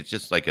phone, like it's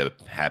just like a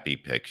happy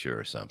picture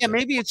or something. Yeah,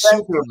 maybe it's.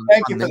 Thank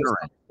you for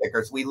the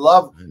stickers.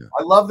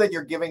 I love that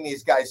you're giving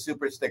these guys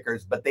super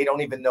stickers, but they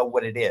don't even know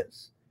what it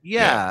is.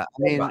 Yeah,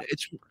 I mean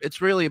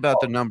it's really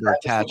about the number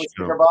attached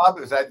to them. Bob,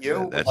 is that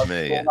you? That's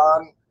me. Yeah.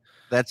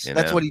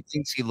 That's what he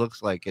thinks he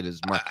looks like. It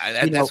is.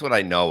 That's what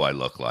I know I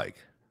look like.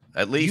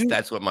 At least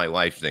that's what my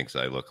wife thinks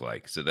I look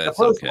like. So that's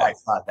the first okay. Wife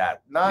thought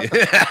that. Not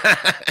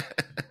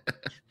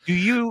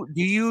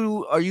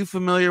Are you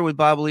familiar with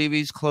Bob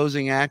Levy's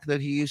closing act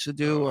that he used to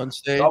do on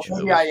stage? Oh,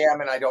 maybe I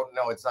am, and I don't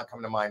know. It's not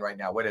coming to mind right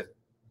now. What is it?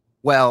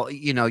 Well,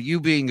 you know,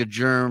 you being a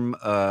germ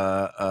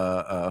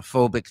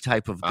phobic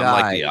type of guy.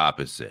 I'm like the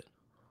opposite.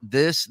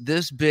 This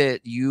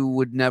bit you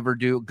would never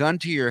do. Gun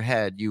to your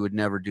head, you would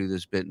never do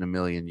this bit in a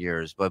million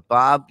years. But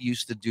Bob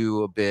used to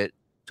do a bit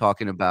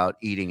talking about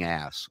eating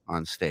ass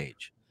on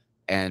stage.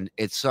 And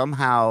it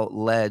somehow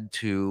led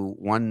to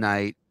one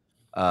night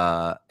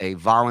a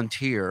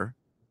volunteer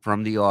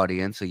from the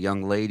audience, a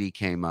young lady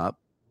came up,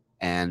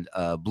 and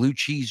blue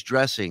cheese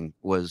dressing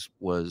was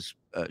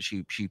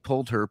she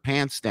pulled her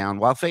pants down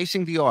while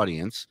facing the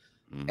audience,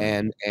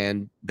 and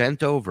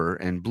bent over,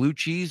 and blue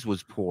cheese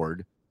was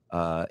poured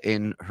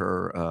in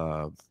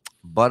her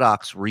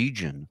buttocks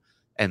region,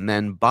 and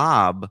then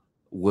Bob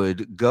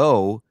would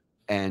go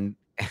and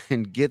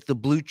and get the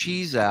blue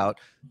cheese out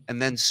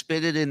and then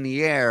spit it in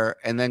the air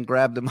and then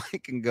grab the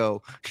mic and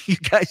go, "You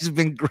guys have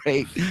been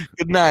great.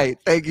 Good night.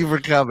 Thank you for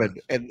coming."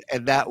 And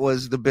that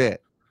was the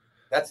bit.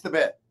 That's the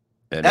bit.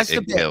 And That's it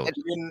the bit. killed.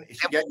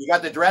 You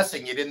got the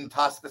dressing. You didn't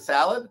toss the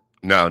salad?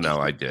 No,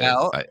 I did.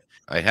 Well,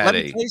 I had let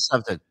me tell you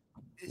something.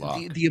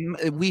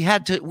 We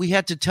had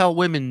to tell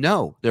women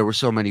no. There were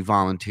so many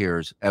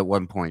volunteers at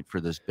one point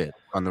for this bit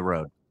on the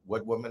road.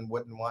 What woman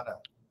wouldn't want to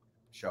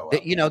show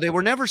up? They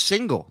were never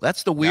single.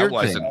 That's the weird thing.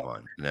 That wasn't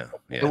one. No,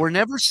 They were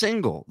never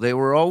single. They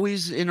were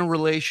always in a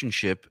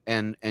relationship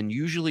and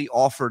usually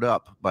offered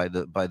up by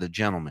the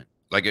gentleman.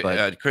 Like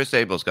Chris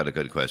Abel's got a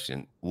good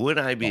question. Would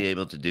I be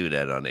able to do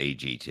that on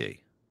AGT?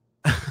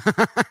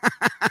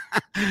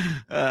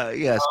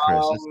 Yes,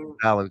 Chris. It's a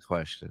valid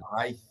question.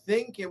 I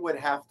think it would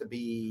have to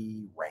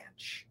be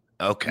ranch.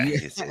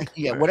 Okay.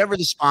 Yeah, whatever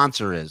the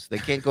sponsor is. They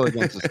can't go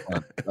against the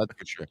sponsor. That's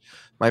for sure.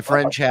 My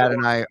friend Chad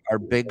and I are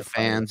big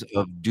fans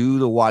of Do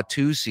the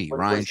Watusi,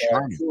 Ryan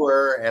Sharma.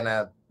 Tour and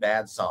a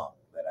bad song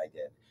that I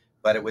did.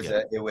 But it was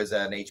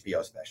an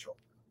HBO special.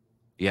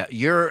 Yeah,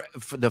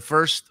 the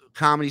first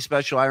comedy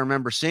special I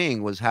remember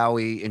seeing was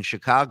Howie in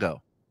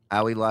Chicago.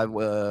 Howie live.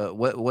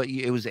 What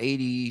it was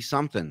 80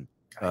 something.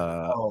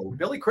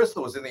 Billy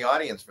Crystal was in the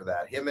audience for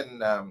that. Him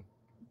and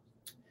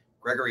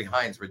Gregory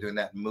Hines were doing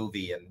that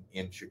movie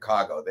in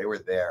Chicago. They were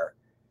there.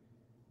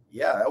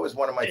 Yeah, that was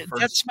one of my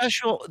first.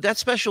 That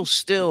special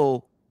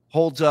still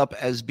holds up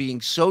as being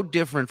so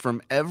different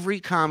from every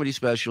comedy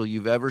special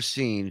you've ever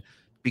seen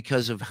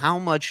because of how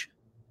much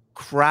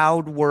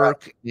crowd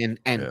work and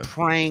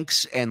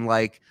pranks and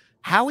like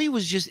Howie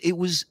was just it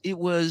was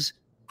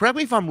correct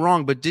me if I'm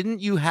wrong, but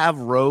didn't you have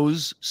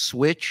rows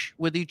switch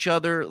with each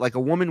other? Like a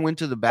woman went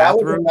to the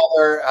bathroom. That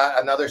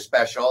was another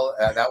special.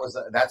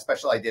 That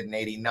special I did in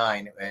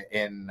 '89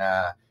 in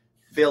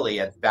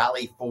Philly at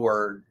Valley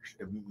Forge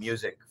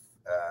Music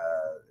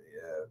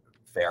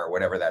Fair,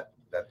 whatever that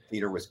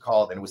theater was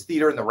called, and it was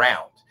Theater in the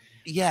Round.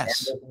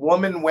 Yes.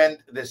 And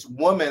this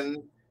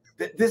woman.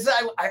 This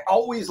I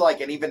always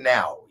like, and even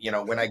now,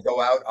 when I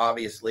go out,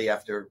 obviously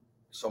after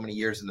so many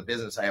years in the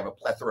business, I have a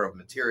plethora of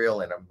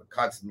material and I'm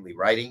constantly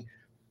writing.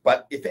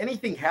 But if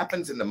anything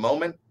happens in the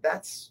moment,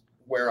 that's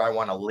where I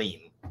want to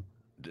lean.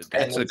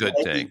 That's a good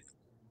thing.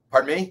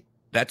 Pardon me?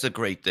 That's a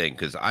great thing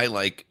because I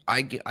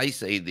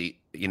say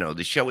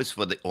the show is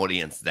for the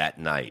audience that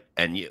night,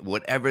 and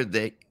whatever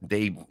they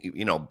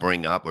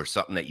bring up or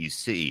something that you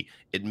see,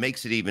 it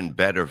makes it even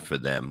better for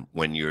them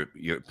when you're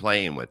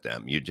playing with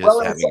them. You're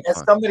just having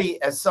fun.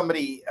 As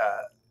somebody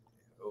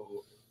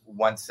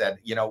once said,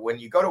 when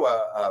you go to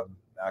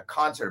a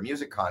concert, a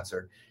music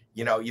concert,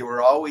 you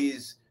were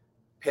always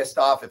pissed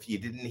off if you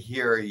didn't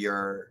hear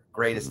your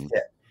greatest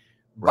hit.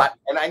 But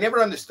and I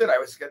never understood.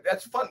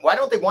 That's fun. Why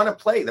don't they want to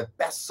play the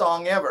best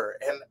song ever?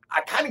 And I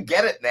kind of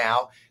get it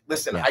now.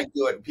 Listen, I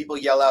do it. People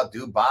yell out,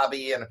 "Do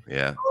Bobby," and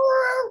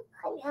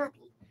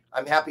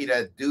I'm happy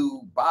to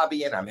do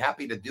Bobby, and I'm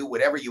happy to do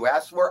whatever you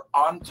ask for.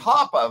 On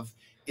top of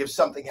if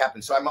something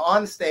happens, so I'm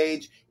on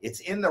stage.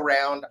 It's in the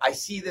round. I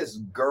see this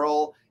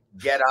girl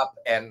get up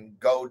and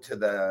go to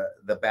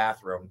the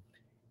bathroom,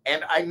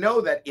 and I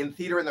know that in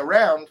Theater in the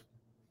Round,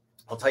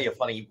 I'll tell you a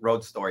funny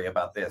road story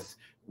about this.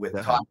 With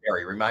Todd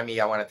Barry. Remind me,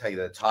 I want to tell you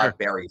the Todd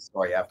Barry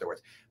story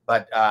afterwards.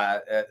 But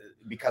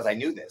because I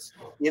knew this.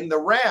 In the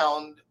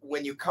round,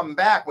 when you come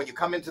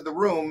into the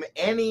room,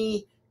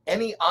 any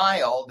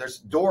aisle, there's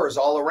doors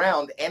all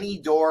around. Any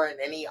door in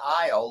any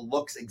aisle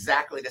looks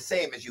exactly the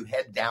same as you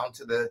head down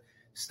to the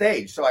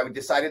stage. So I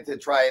decided to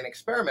try an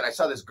experiment. I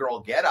saw this girl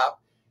get up.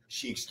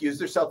 She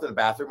excused herself to the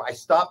bathroom. I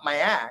stopped my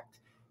act,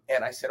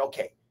 and I said,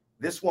 okay,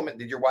 this woman,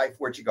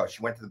 where'd she go?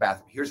 She went to the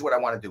bathroom. Here's what I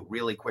want to do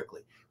really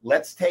quickly.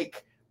 Let's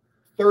take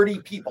 30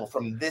 people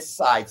from this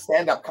side,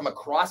 stand up, come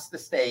across the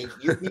stage.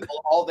 You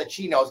people, all that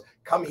she knows,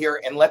 come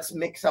here and let's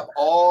mix up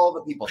all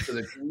the people. So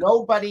there's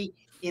nobody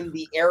in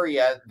the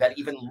area that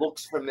even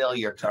looks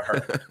familiar to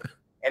her.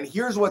 And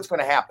here's what's going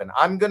to happen.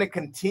 I'm going to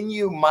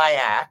continue my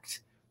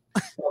act.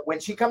 When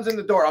she comes in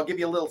the door, I'll give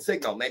you a little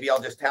signal. Maybe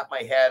I'll just tap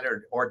my head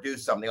or do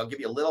something. I'll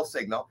give you a little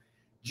signal.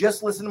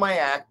 Just listen to my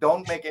act.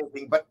 Don't make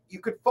anything. But you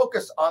could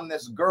focus on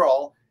this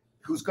girl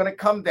who's going to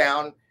come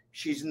down.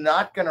 She's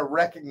not going to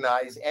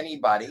recognize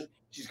anybody.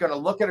 She's going to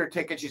look at her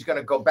ticket. She's going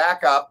to go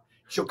back up.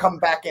 She'll come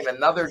back in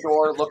another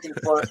door looking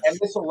for her. And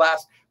this will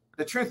last.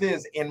 The truth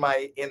is, in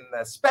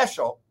the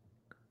special,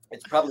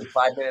 it's probably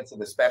 5 minutes of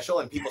the special,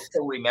 and people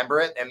still remember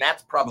it. And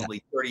that's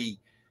probably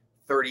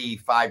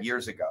 35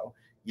 years ago.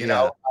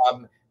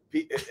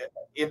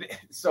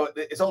 So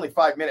it's only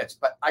 5 minutes.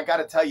 But I got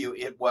to tell you,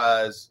 it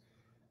was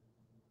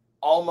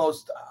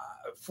almost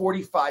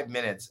 45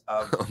 minutes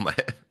of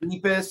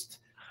deepest,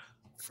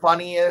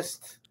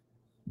 funniest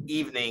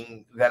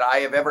evening that I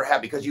have ever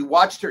had, because you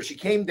watched her. She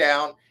came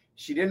down.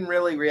 She didn't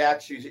really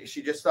react. She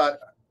just thought,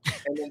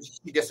 and then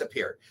she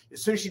disappeared.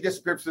 As soon as she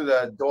disappeared through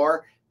the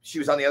door, she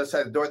was on the other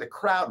side of the door. The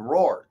crowd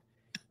roared.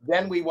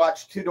 Then we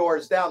watched 2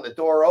 doors down. The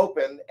door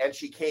opened and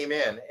she came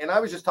in. And I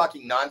was just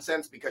talking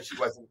nonsense because she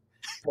wasn't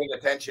paying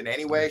attention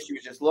anyway. She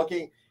was just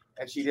looking.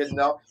 and she didn't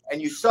know.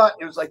 And you saw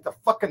it was like the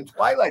fucking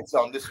Twilight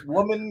Zone. This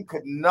woman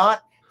could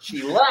not.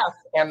 She left,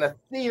 and the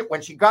theater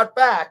when she got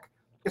back,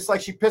 it's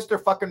like she pissed her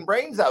fucking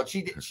brains out.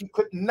 She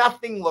could.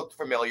 Nothing looked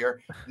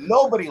familiar.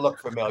 Nobody looked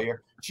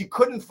familiar. She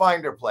couldn't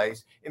find her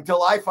place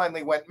until I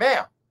finally went,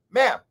 ma'am,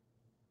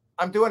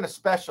 I'm doing a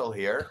special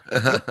here.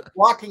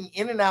 Walking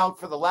in and out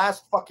for the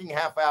last fucking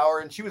half hour,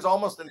 and she was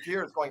almost in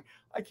tears, going,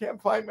 I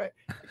can't find my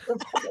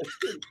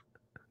seat.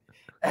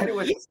 And it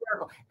was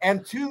hysterical.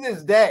 And to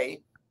this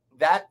day,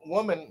 that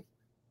woman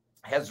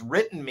has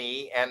written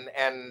me and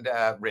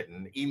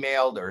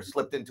emailed or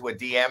slipped into a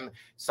DM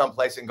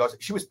someplace and goes,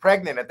 she was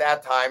pregnant at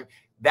that time.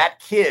 That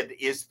kid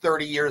is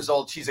 30 years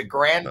old. She's a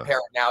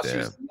grandparent now.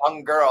 She's a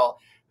young girl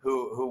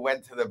who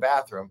went to the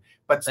bathroom.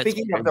 But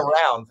speaking of the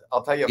round,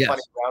 I'll tell you a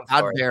funny round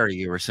story. Todd Barry,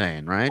 you were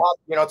saying, right? Todd,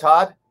 you know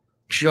Todd?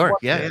 Sure.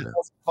 He's one of the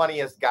most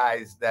funniest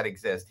guys that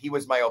exist. He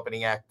was my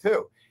opening act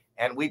too.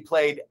 And we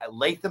played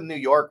Latham, New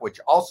York, which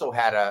also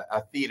had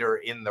a theater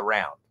in the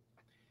round.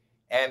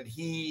 And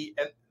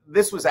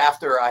this was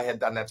after I had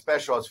done that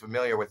special. I was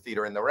familiar with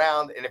theater in the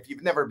round. And if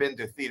you've never been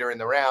to theater in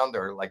the round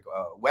or like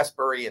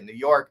Westbury in New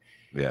York,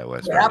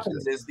 what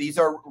happens is these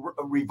are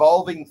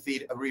revolving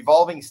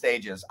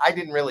stages. I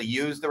didn't really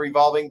use the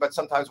revolving, but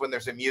sometimes when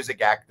there's a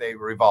music act, they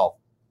revolve.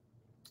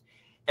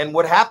 And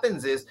what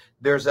happens is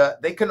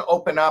they can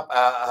open up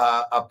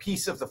a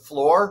piece of the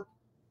floor.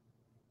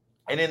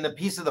 And in the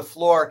piece of the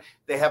floor,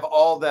 they have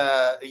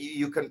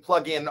you can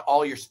plug in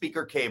all your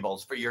speaker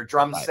cables for your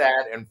drum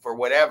set and for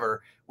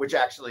whatever, which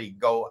actually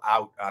go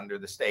out under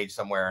the stage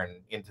somewhere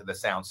and into the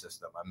sound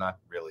system. I'm not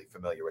really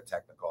familiar with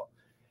technical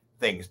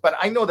things, but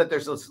I know that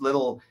there's this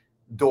little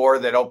door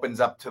that opens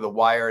up to the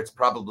wire. It's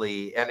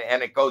probably, and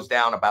it goes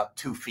down about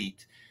 2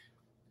 feet.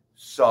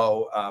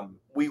 So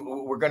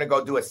we're going to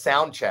go do a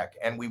sound check,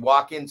 and we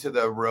walk into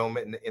the room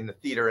in the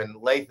theater in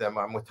Latham.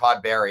 I'm with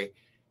Todd Barry,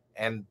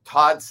 and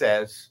Todd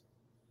says,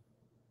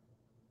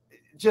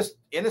 just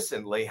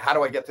innocently, how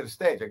do I get to the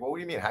stage? I go, what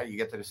do you mean? How do you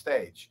get to the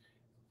stage?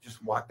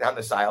 Just walk down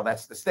this aisle.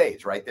 That's the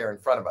stage right there in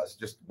front of us.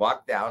 Just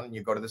walk down and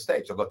you go to the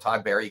stage. I'll go,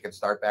 Todd Barry, you can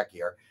start back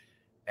here.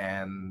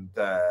 And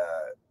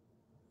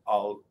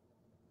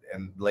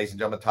ladies and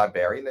gentlemen, Todd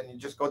Barry, and then you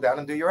just go down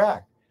and do your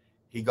act.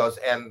 He goes,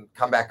 and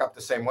come back up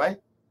the same way.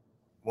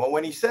 Well,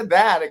 when he said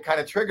that, it kind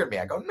of triggered me.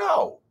 I go,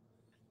 no.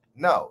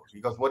 He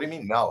goes, what do you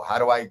mean? No. How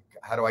do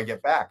I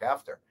get back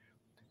after?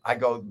 I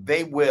go,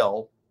 they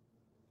will.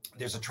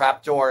 There's a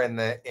trap door in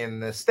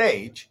the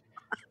stage.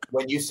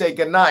 When you say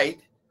goodnight,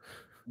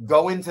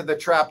 go into the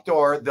trap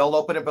door. They'll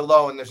open it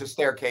below, and there's a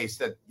staircase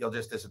that you'll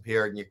just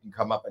disappear, and you can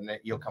come up, and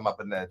you'll come up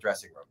in the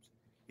dressing rooms.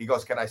 He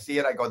goes, can I see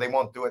it? I go, they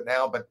won't do it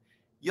now, but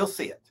you'll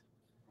see it.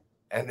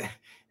 And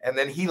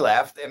then he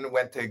left and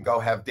went to go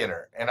have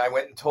dinner. And I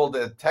went and told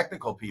the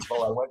technical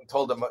people. I went and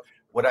told them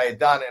what I had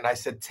done, and I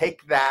said,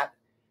 take that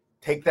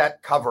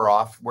cover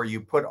off where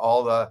you put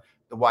all the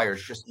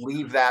wires. Just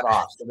leave that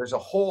off. So there's a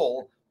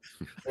hole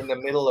in the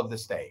middle of the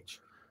stage,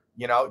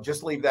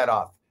 just leave that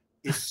off.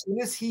 As soon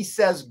as he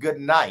says good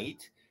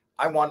night,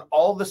 I want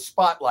all the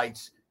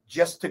spotlights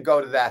just to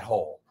go to that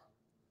hole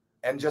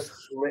and just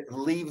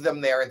leave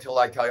them there until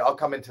I tell you. I'll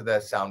come into the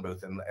sound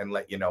booth and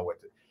let you know what.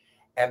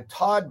 And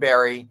Todd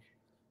Barry,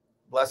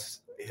 bless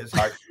his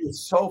heart,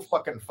 is so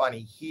fucking funny.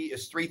 He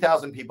is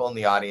 3,000 people in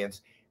the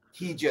audience.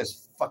 He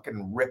just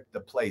fucking ripped the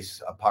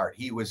place apart.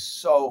 He was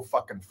so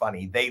fucking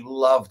funny. They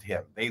loved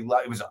him. It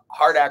was a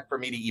hard act for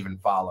me to even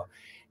follow.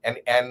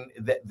 And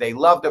they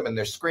loved him, and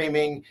they're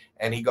screaming.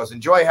 And he goes,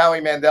 enjoy Howie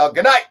Mandel.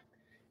 Good night.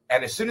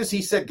 And as soon as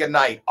he said good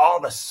night,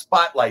 all the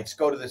spotlights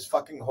go to this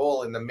fucking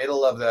hole in the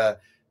middle of the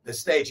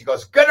stage. He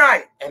goes, good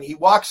night. And he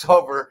walks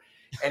over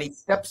and he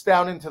steps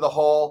down into the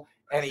hole,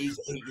 and he's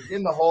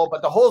in the hole,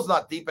 but the hole's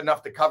not deep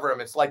enough to cover him.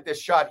 It's like this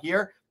shot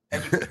here.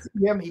 And you can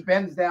see him. He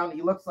bends down.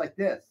 He looks like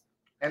this.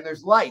 And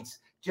there's lights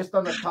just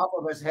on the top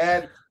of his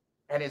head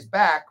and his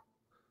back.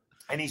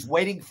 And he's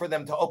waiting for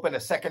them to open a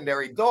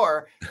secondary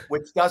door,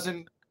 which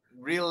doesn't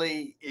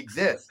really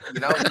exist.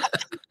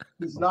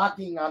 He's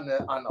knocking on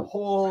the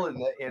hole in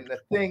the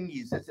thing.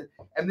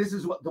 And this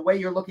is what the way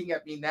you're looking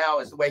at me now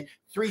is the way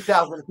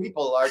 3,000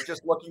 people are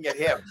just looking at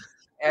him.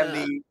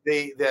 And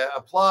the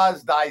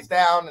applause dies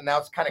down, and now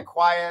it's kind of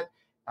quiet.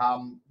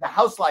 The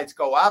house lights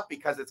go up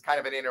because it's kind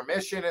of an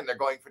intermission, and they're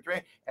going for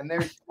drink. And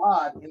there's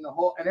Todd in the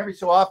hole, and every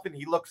so often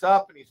he looks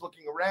up and he's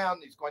looking around.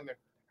 And he's going,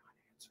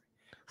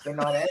 they're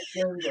not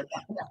answering.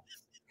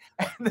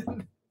 And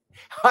then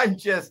I'm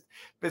just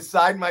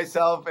beside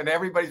myself, and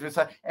everybody's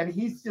beside. And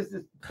he's just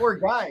this poor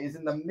guy is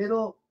in the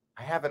middle.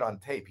 I have it on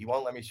tape. He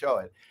won't let me show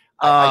it.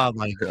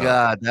 My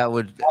God, that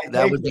would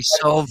be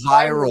so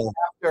viral.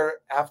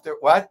 After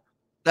what?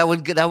 That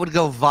would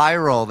go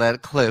viral,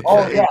 that clip.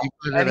 Oh, yeah. You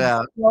put it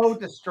out. So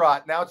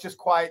distraught. Now it's just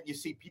quiet. You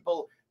see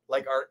people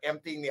are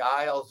emptying the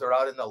aisles. They're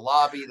out in the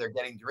lobby. They're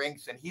getting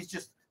drinks. And he's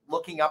just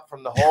looking up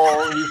from the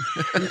hole.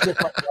 He's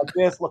just like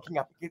this, looking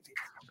up. It's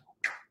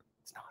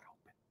not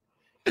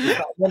open.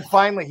 And then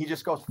finally he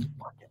just goes,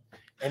 fuck it.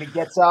 And he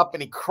gets up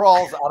and he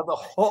crawls out of the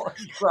hole.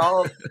 He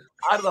crawls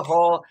out of the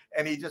hole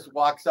and he just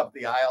walks up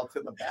the aisle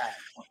to the back.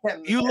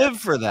 You live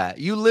for that.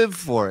 You live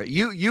for it.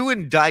 You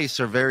and Dice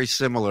are very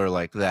similar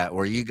like that,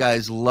 where you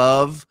guys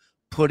love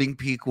putting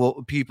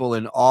people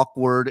in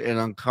awkward and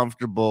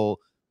uncomfortable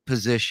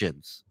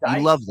positions. Dice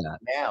you love that.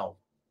 Now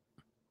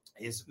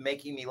is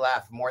making me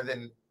laugh more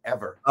than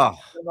ever. Oh.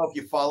 I don't know if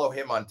you follow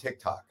him on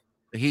TikTok.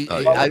 On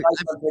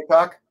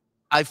TikTok?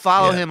 I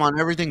follow him on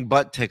everything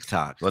but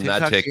TikTok. Well,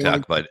 not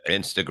TikTok, but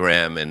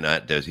Instagram, and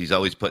he's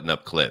always putting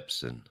up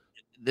clips. And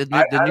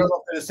I don't know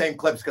if they're the same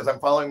clips because I'm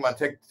following him on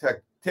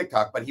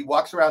TikTok. But he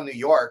walks around New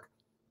York.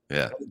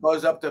 Yeah, and he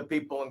goes up to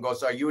people and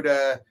goes, you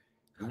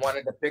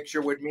wanted a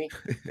picture with me?"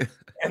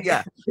 And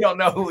you don't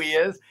know who he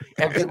is.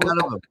 And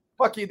none of them.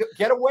 Fuck you!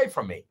 Get away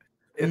from me.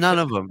 None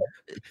of them.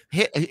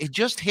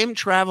 Just him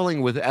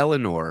traveling with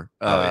Eleanor,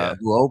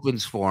 who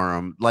opens for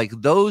him. Like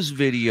those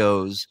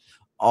videos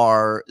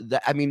are.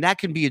 That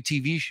can be a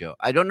TV show.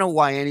 I don't know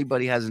why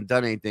anybody hasn't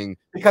done anything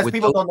because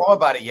people don't know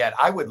about it yet.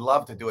 I would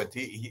love to do it.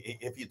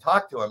 If you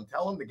talk to him,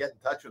 tell him to get in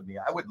touch with me.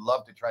 I would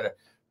love to try to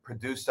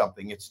produce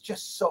something. It's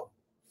just so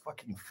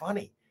fucking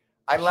funny.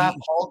 I laugh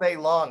all day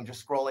long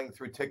just scrolling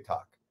through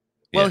TikTok.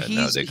 Well,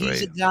 he's a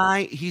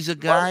guy. He's a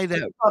guy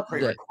that not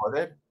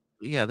pre-recorded.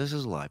 Yeah, this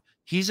is live.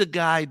 He's a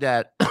guy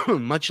that,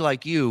 much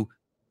like you,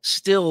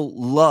 still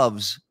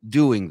loves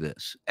doing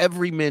this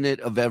every minute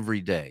of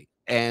every day.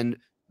 And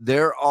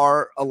there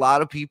are a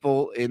lot of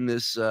people in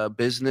this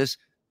business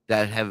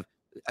that have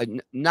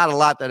not a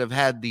lot that have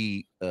had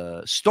the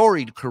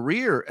storied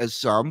career as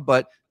some,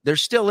 but they're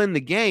still in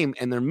the game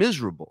and they're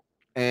miserable.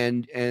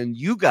 And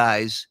you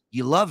guys,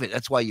 you love it.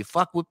 That's why you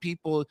fuck with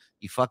people.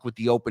 You fuck with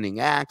the opening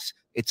acts.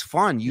 It's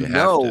fun. You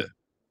know,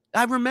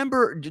 I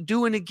remember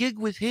doing a gig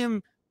with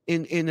him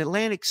in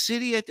Atlantic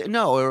City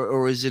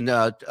or was in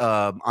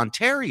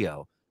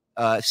Ontario,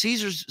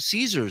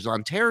 Caesars,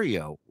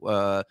 Ontario,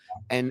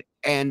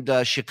 and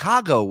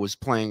Chicago was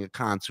playing a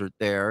concert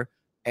there,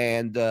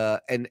 and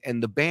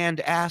the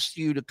band asked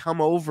you to come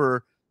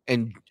over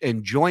and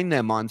join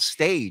them on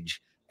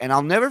stage. And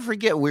I'll never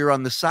forget, we were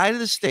on the side of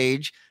the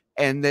stage,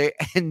 and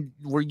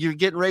you're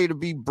getting ready to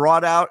be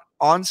brought out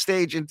on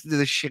stage into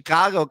the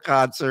Chicago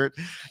concert,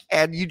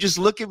 and you just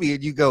look at me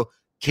and you go,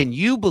 "Can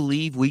you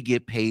believe we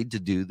get paid to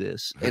do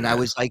this?" And I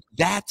was like,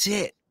 "That's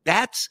it.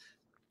 That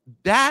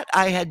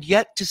I had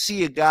yet to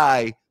see a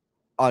guy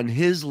on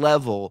his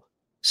level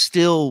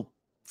still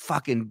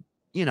fucking,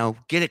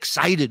 get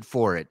excited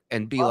for it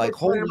and be like,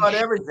 holy shit. About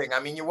everything. I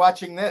mean, you're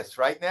watching this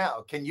right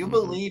now. Can you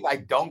believe I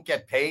don't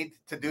get paid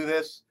to do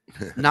this?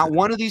 Not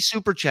one of these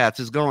super chats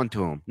is going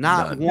to him.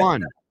 Not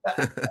one.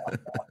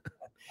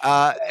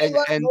 And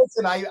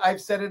listen,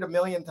 I've said it a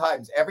million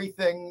times.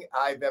 Everything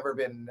I've ever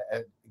been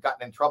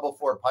gotten in trouble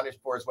for, punished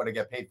for, is what I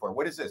get paid for.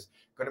 What is this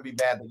going to be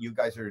bad that you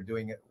guys are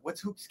doing it?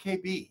 What's Hoops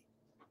KB?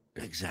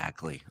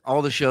 Exactly.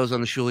 All the shows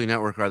on the Shuli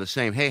Network are the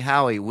same. Hey,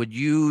 Howie, would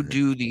you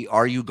do the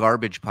Are You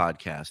Garbage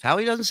podcast?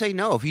 Howie doesn't say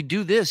no. If he'd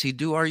do this, he'd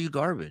do Are You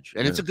Garbage,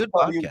 and it's a good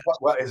podcast.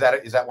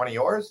 Is that one of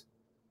yours?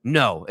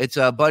 No, it's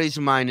buddies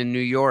of mine in New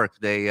York.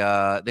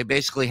 They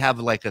basically have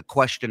like a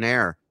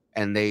questionnaire.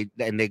 And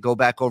they go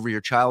back over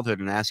your childhood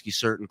and ask you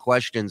certain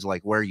questions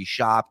like where you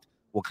shopped,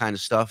 what kind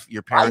of stuff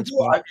your parents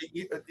bought.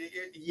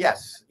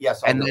 Yes.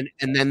 And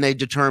then they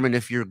determine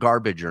if you're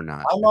garbage or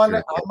not. I'm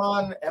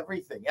on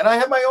everything, and I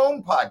have my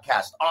own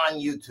podcast on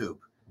YouTube.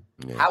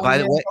 Yeah. Howie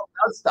Mandel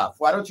does stuff.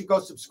 Why don't you go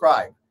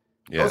subscribe?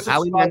 Yeah,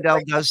 Howie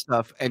Mandel does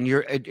stuff, and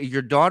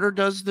your daughter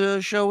does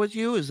the show with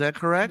you. Is that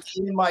correct?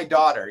 She and my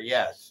daughter,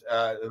 yes,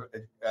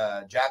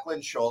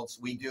 Jacqueline Schultz.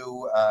 We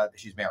do.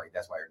 She's married.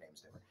 That's why her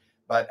name's different.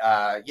 But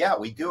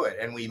we do it,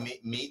 and we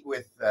meet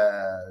with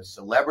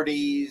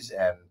celebrities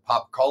and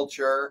pop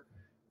culture.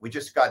 We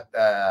just got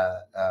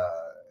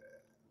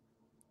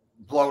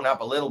blown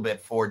up a little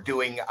bit for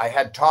doing. I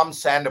had Tom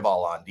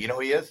Sandoval on. Do you know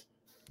who he is?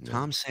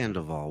 Tom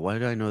Sandoval. Why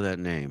did I know that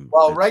name?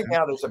 Well, right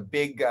now there's a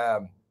big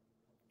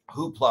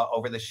hoopla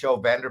over the show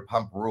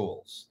Vanderpump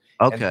Rules.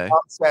 Okay. And Tom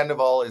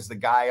Sandoval is the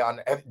guy on.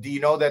 Do you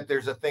know that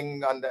there's a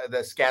thing on the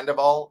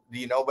Scandival? Do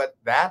you know about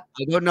that?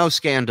 I don't know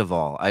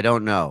Scandival. I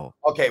don't know.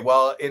 Okay,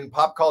 well, in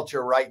pop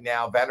culture right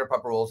now,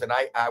 Vanderpump Rules, and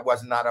I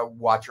was not a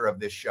watcher of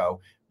this show,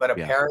 but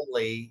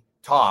apparently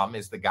Tom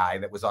is the guy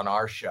that was on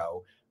our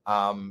show,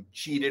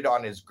 cheated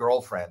on his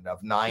girlfriend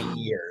of 9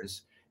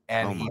 years,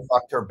 and he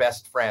fucked her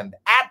best friend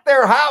at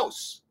their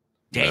house.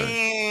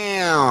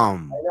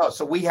 Damn. I know.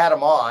 So we had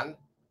him on,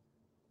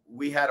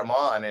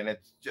 and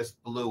it just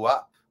blew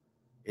up.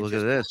 Look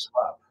at this.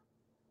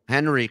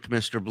 Henrik,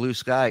 Mr. Blue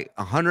Sky,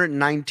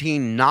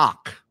 119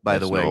 knock, by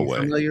the way. You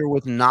familiar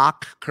with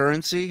knock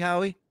currency,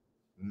 Howie?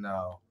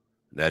 No.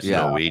 That's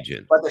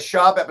Norwegian. But the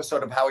Schaub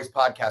episode of Howie's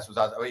podcast was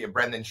on.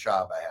 Brendan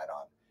Schaub I had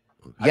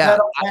on. Yeah.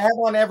 I have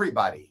on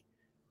everybody.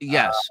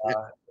 Yes.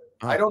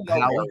 I don't know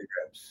Barry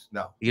Ribs.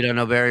 No. You don't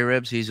know Barry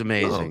Ribs? He's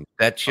amazing.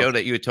 That show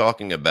that you were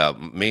talking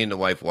about, me and the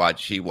wife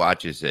she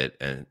watches it,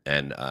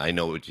 and I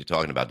know what you're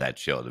talking about, that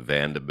show, the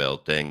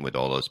Vanderbilt thing with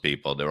all those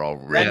people. They're all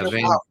rich.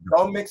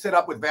 Don't mix it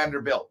up with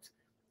Vanderbilt.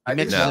 I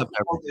think no.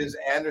 is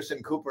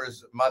Anderson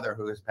Cooper's mother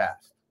who has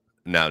passed.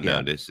 No,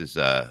 this is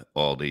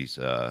all these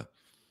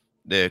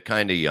they're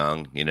kind of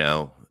young,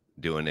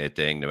 doing their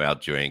thing. They're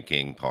out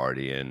drinking,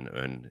 partying,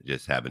 and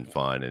just having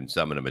fun. And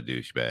some of them are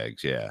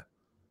douchebags. Yeah.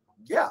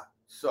 Yeah.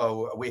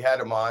 So we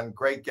had him on.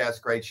 Great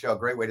guest, great show,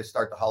 great way to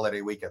start the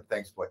holiday weekend.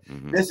 Thanks, boy.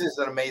 Mm-hmm. This is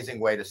an amazing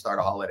way to start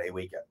a holiday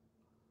weekend.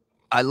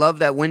 I love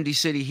that Windy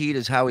City Heat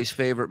is Howie's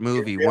favorite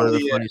movie. Really one of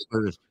the funniest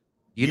movies.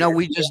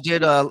 We just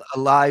did a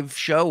live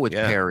show with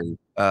Perry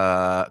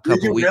a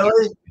couple weeks ago.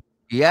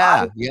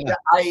 Yeah,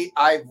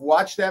 I've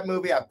watched that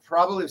movie. I've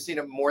probably seen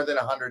it more than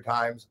 100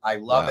 times. I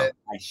love it.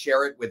 I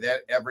share it with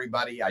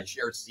everybody. I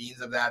share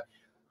scenes of that.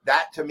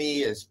 That to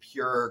me is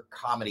pure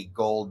comedy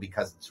gold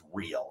because it's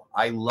real.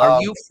 I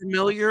love.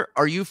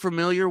 Are you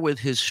familiar with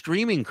his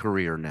streaming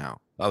career now?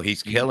 Oh,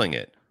 he's killing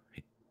it.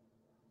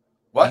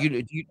 What?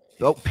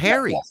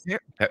 Perry.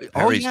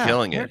 Perry's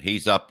killing it.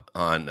 He's up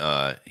on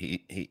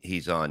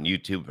he's on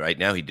YouTube right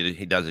now. He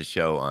does a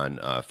show on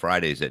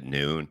Fridays at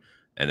noon.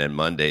 And then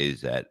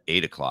Mondays at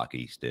 8:00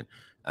 Eastern.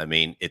 I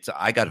mean,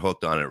 I got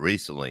hooked on it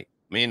recently.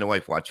 Me and the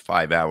wife watch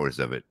 5 hours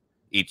of it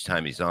each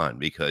time he's on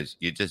because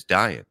you're just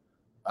dying.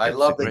 I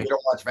love that you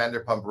don't watch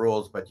Vanderpump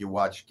Rules, but you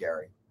watch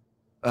Gary.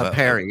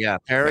 Perry, yeah.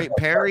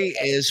 Perry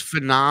is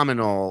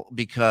phenomenal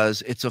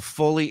because it's a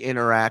fully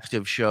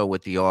interactive show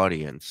with the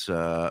audience,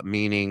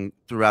 meaning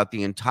throughout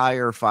the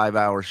entire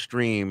 5-hour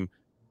stream,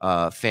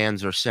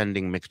 fans are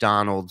sending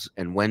McDonald's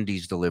and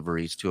Wendy's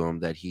deliveries to him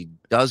that he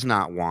does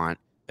not want.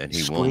 And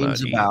he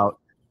screams about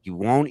he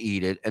won't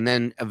eat it, and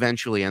then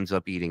eventually ends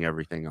up eating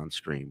everything on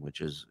stream,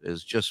 which is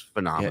just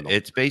phenomenal. Yeah,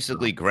 it's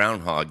basically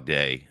Groundhog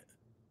Day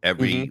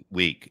every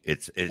week.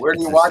 Where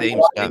do you the watch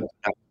same stuff.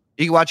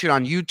 You can watch it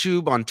on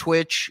YouTube, on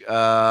Twitch.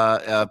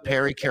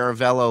 Perry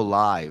Caravello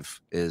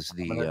Live is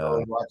the. I'm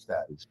gonna watch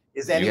that.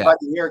 Is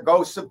anybody here?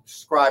 Go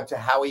subscribe to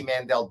Howie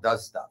Mandel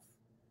Does Stuff.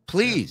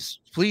 Please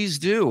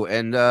do.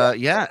 And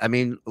I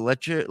mean,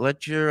 let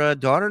your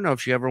daughter know if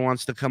she ever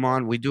wants to come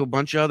on. We do a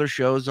bunch of other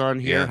shows on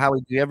here. Yeah. Howie,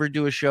 do you ever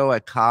do a show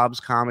at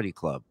Cobb's Comedy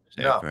Club?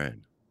 No.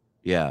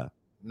 Yeah.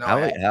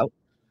 No.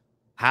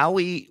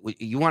 Howie,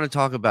 you want to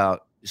talk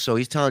about? So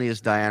he's telling you this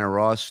Diana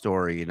Ross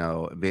story.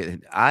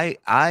 I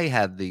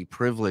had the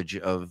privilege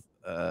of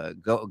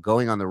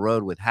going on the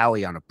road with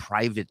Howie on a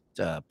private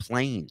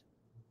plane.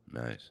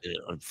 Nice.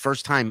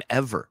 First time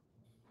ever.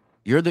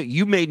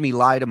 You made me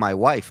lie to my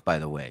wife, by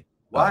the way.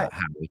 Why?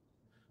 Howie.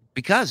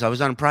 Because I was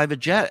on a private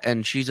jet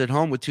and she's at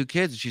home with 2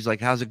 kids. She's like,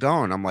 "How's it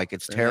going?" I'm like,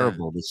 "It's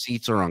terrible. The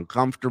seats are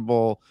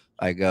uncomfortable."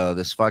 I go,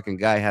 "This fucking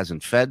guy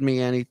hasn't fed me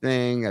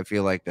anything. I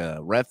feel like a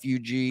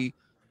refugee."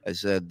 I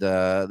said,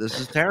 "This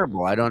is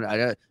terrible.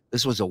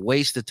 This was a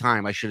waste of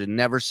time. I should have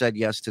never said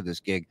yes to this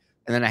gig."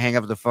 And then I hang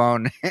up the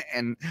phone,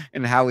 and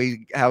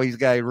Howie's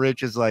guy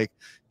Rich is like,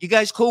 "You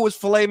guys cool with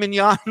filet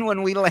mignon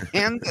when we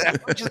land?"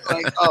 I'm just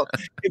like, "Oh,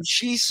 if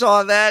she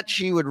saw that,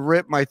 she would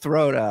rip my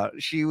throat out.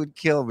 She would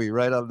kill me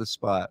right on the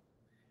spot."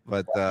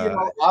 But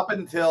up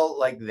until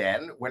like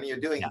then, when you're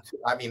doing,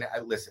 I mean,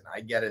 listen,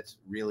 I get it's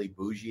really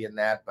bougie in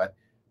that, but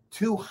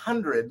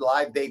 200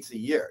 live dates a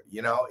year.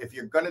 If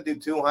you're going to do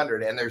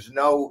 200 and there's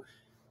no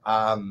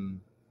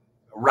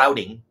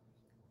routing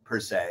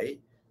per se.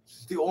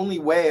 It's the only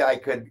way I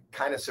could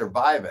kind of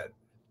survive it.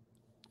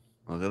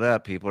 Look at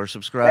that. People are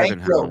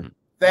subscribing.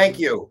 Thank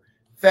you,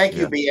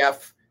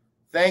 BF.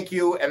 Thank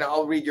you. And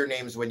I'll read your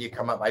names when you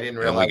come up. I didn't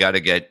realize. And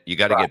you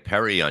got to get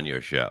Perry on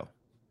your show.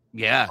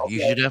 Yeah, okay. You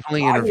should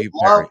definitely interview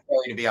Perry. I would love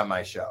Perry to be on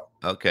my show.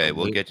 Okay,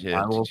 we'll get you.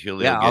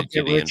 Julia will get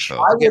you the info.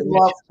 I would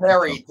love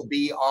Perry to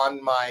be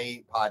on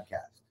my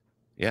podcast.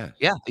 Yeah.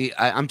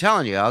 I'm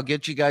telling you, I'll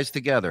get you guys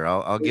together.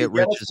 I'll get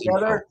Rich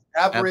together.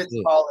 Have Rich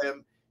call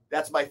him.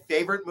 That's my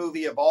favorite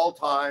movie of all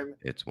time.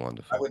 It's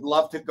wonderful. I would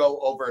love to go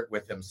over it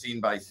with him, scene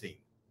by scene.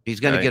 He's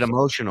going to get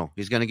emotional.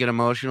 He's going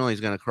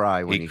to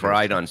cry. He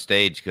cried on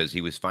stage because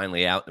he was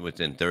finally out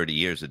within 30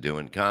 years of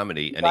doing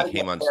comedy, and he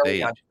came on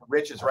stage.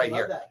 Rich is right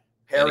here.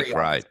 Perry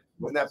cried.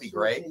 Wouldn't that be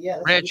great?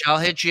 Rich, I'll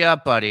hit you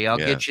up, buddy. I'll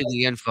get you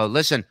the info.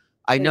 Listen,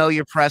 I know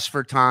you're pressed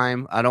for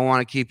time. I don't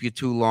want to keep you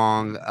too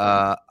long.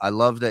 I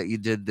love that you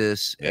did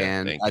this,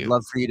 and I'd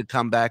love for you to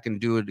come back and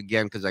do it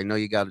again because I know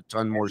you got a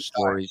ton more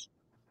stories.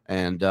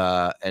 And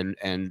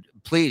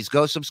please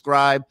go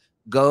subscribe.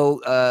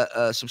 Go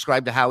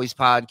subscribe to Howie's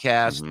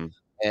podcast,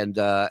 and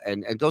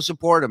go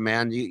support him,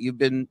 man. You've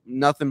been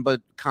nothing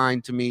but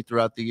kind to me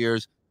throughout the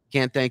years.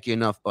 Can't thank you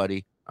enough,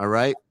 buddy. All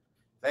right.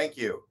 Thank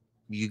you.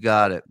 You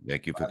got it.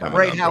 Thank you for coming.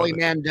 Great Howie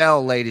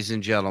Mandel, ladies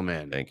and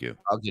gentlemen. Thank you.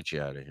 I'll get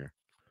you out of here.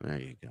 There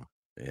you go.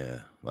 Yeah.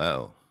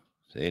 Wow.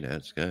 See,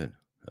 that's good.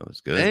 That was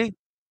good. Hey,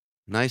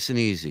 nice and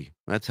easy.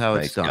 That's how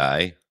it's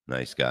done.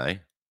 Nice guy.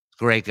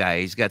 Great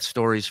guy. He's got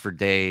stories for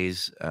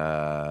days.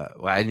 I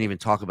didn't even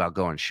talk about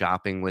going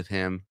shopping with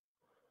him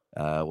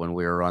when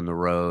we were on the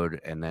road.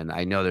 And then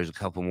I know there's a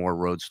couple more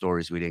road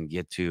stories we didn't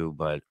get to,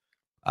 but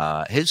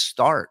his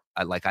start,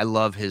 I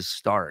love his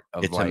start.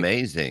 It's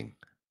amazing.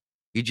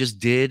 He just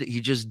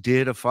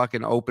did a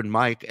fucking open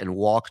mic and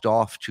walked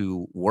off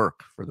to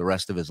work for the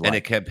rest of his life. And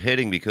it kept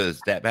hitting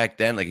because that back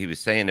then, like he was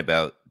saying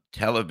about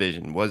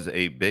television was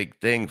a big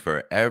thing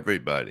for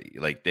everybody.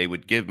 Like, they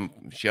would give them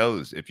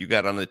shows. If you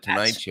got on the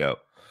Tonight Show,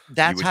 you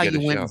That's would how get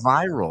you a went show.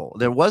 viral.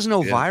 There was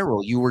no Yeah.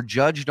 viral. You were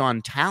judged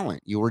on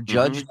talent. You were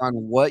judged on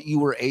what you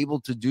were able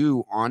to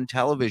do on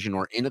television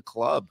or in a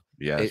club.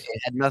 Yes. It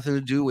had nothing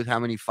to do with how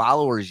many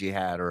followers you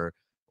had or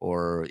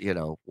you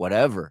know,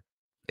 whatever.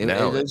 It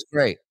was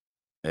great.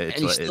 And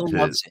he still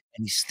loves it.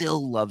 And he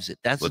still loves it.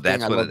 That's the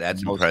thing I love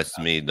That's most impressed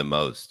about me the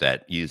most.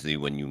 That usually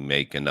when you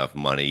make enough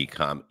money,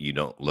 you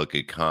don't look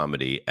at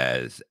comedy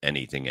as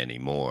anything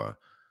anymore.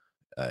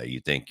 You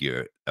think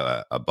you're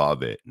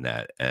above it and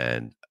that.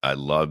 And I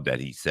love that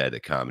he said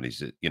that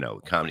comedy's,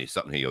 comedy is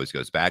something he always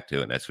goes back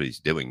to, and that's what he's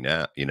doing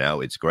now.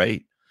 It's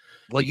great.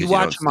 Well, you Because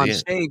watch don't him on see it.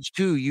 stage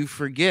too, you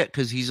forget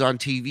because he's on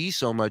TV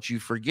so much, you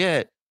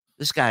forget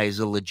this guy is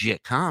a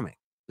legit comic.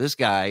 This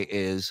guy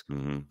is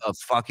a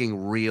fucking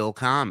real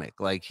comic.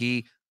 Like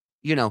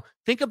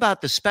think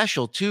about the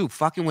special too,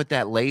 fucking with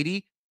that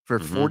lady for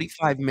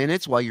 45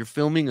 minutes while you're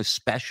filming a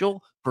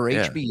special for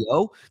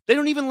HBO. They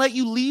don't even let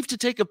you leave to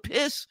take a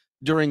piss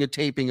during a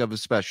taping of a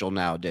special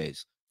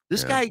nowadays.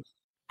 This guy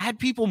had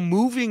people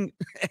moving.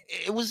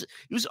 It was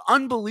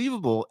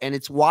unbelievable. And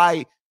it's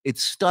why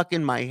it's stuck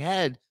in my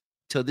head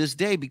to this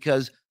day,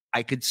 because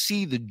I could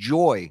see the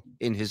joy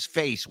in his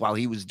face while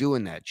he was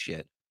doing that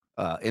shit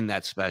in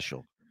that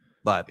special.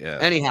 But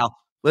anyhow,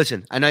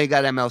 listen, I know you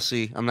got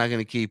MLC. I'm not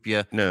going to keep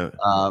you. No,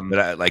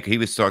 but he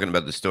was talking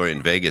about the story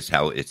in Vegas,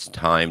 how it's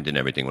timed and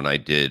everything. When I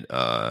did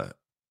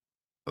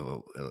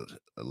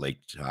Lake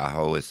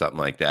Tahoe or something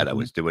like that, I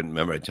was doing.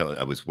 Remember,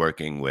 I was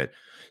working with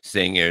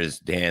singers,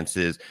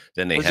 dances.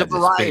 Then they had a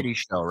variety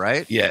show,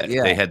 right? Yeah,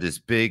 they had this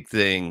big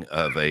thing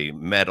of a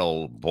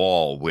metal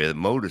ball where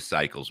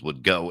motorcycles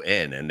would go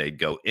in, and they'd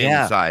go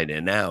inside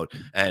and out,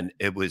 and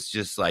it was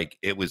just like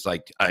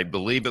I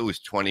believe it was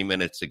 20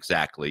 minutes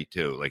exactly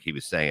too, like he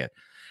was saying,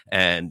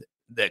 and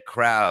the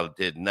crowd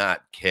did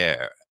not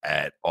care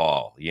at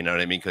all. You know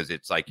what I mean? Because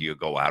it's like you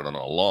go out on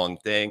a long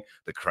thing,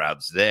 the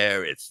crowd's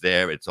there,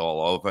 it's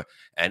all over,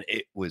 and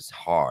it was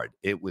hard.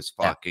 It was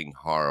fucking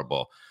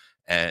horrible.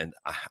 And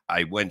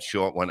I went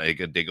short when they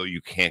go,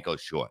 you can't go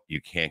short. You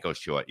can't go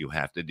short. You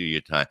have to do your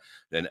time.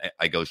 Then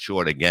I go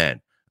short again.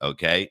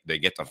 Okay. They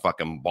get the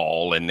fucking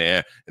ball in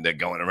there and they're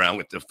going around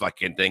with the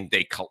fucking thing.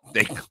 They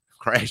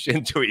crash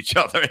into each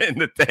other in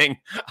the thing.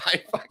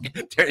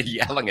 They're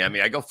yelling at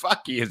me. I go,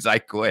 fuck you, as I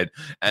quit.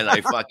 And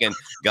I fucking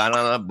got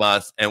on a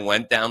bus and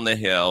went down the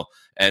hill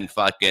and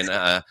fucking,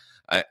 I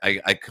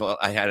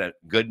had a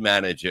good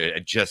manager.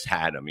 I just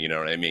had him, you know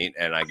what I mean?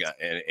 And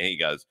he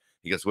goes,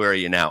 where are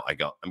you now? I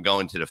go, I'm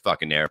going to the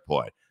fucking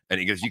airport. And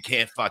he goes, you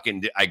can't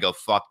fucking I go,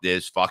 fuck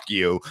this, fuck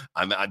you.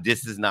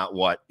 This is not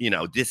what,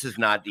 this is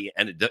not the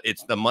end.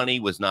 It's the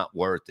money was not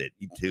worth it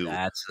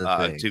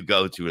to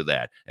go through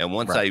that. And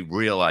once I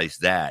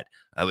realized that,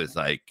 I was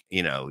like,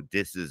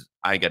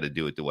 I got to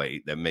do it the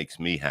way that makes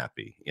me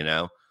happy,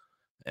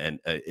 And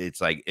it's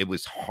like, it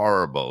was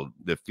horrible.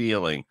 The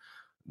feeling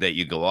that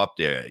you go up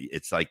there,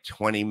 it's like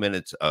 20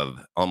 minutes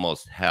of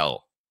almost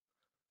hell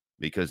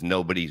because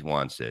nobody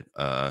wants it.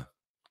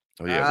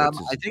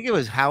 I think it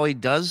was Howie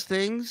Does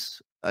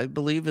Things, I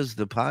believe, is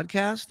the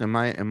podcast.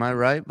 Am I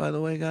right, by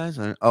the way, guys?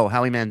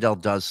 Howie Mandel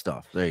Does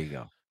Stuff. There you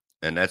go.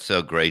 And that's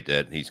so great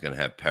that he's going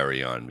to have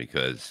Perry on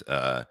because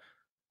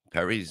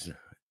Perry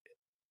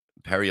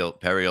will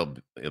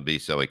be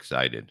so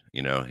excited.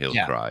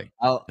 He'll cry.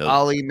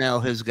 I'll email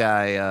his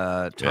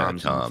guy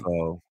Tom's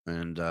info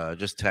and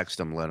just text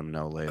him, let him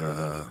know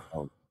later.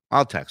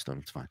 I'll text him.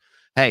 It's fine.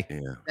 Hey,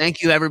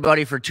 thank you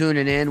everybody for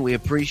tuning in. We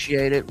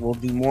appreciate it. We'll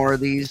do more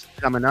of these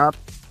coming up.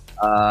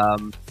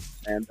 And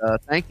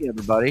thank you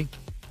everybody.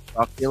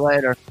 Talk to you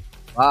later.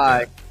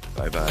 Bye.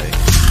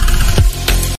 Bye-bye.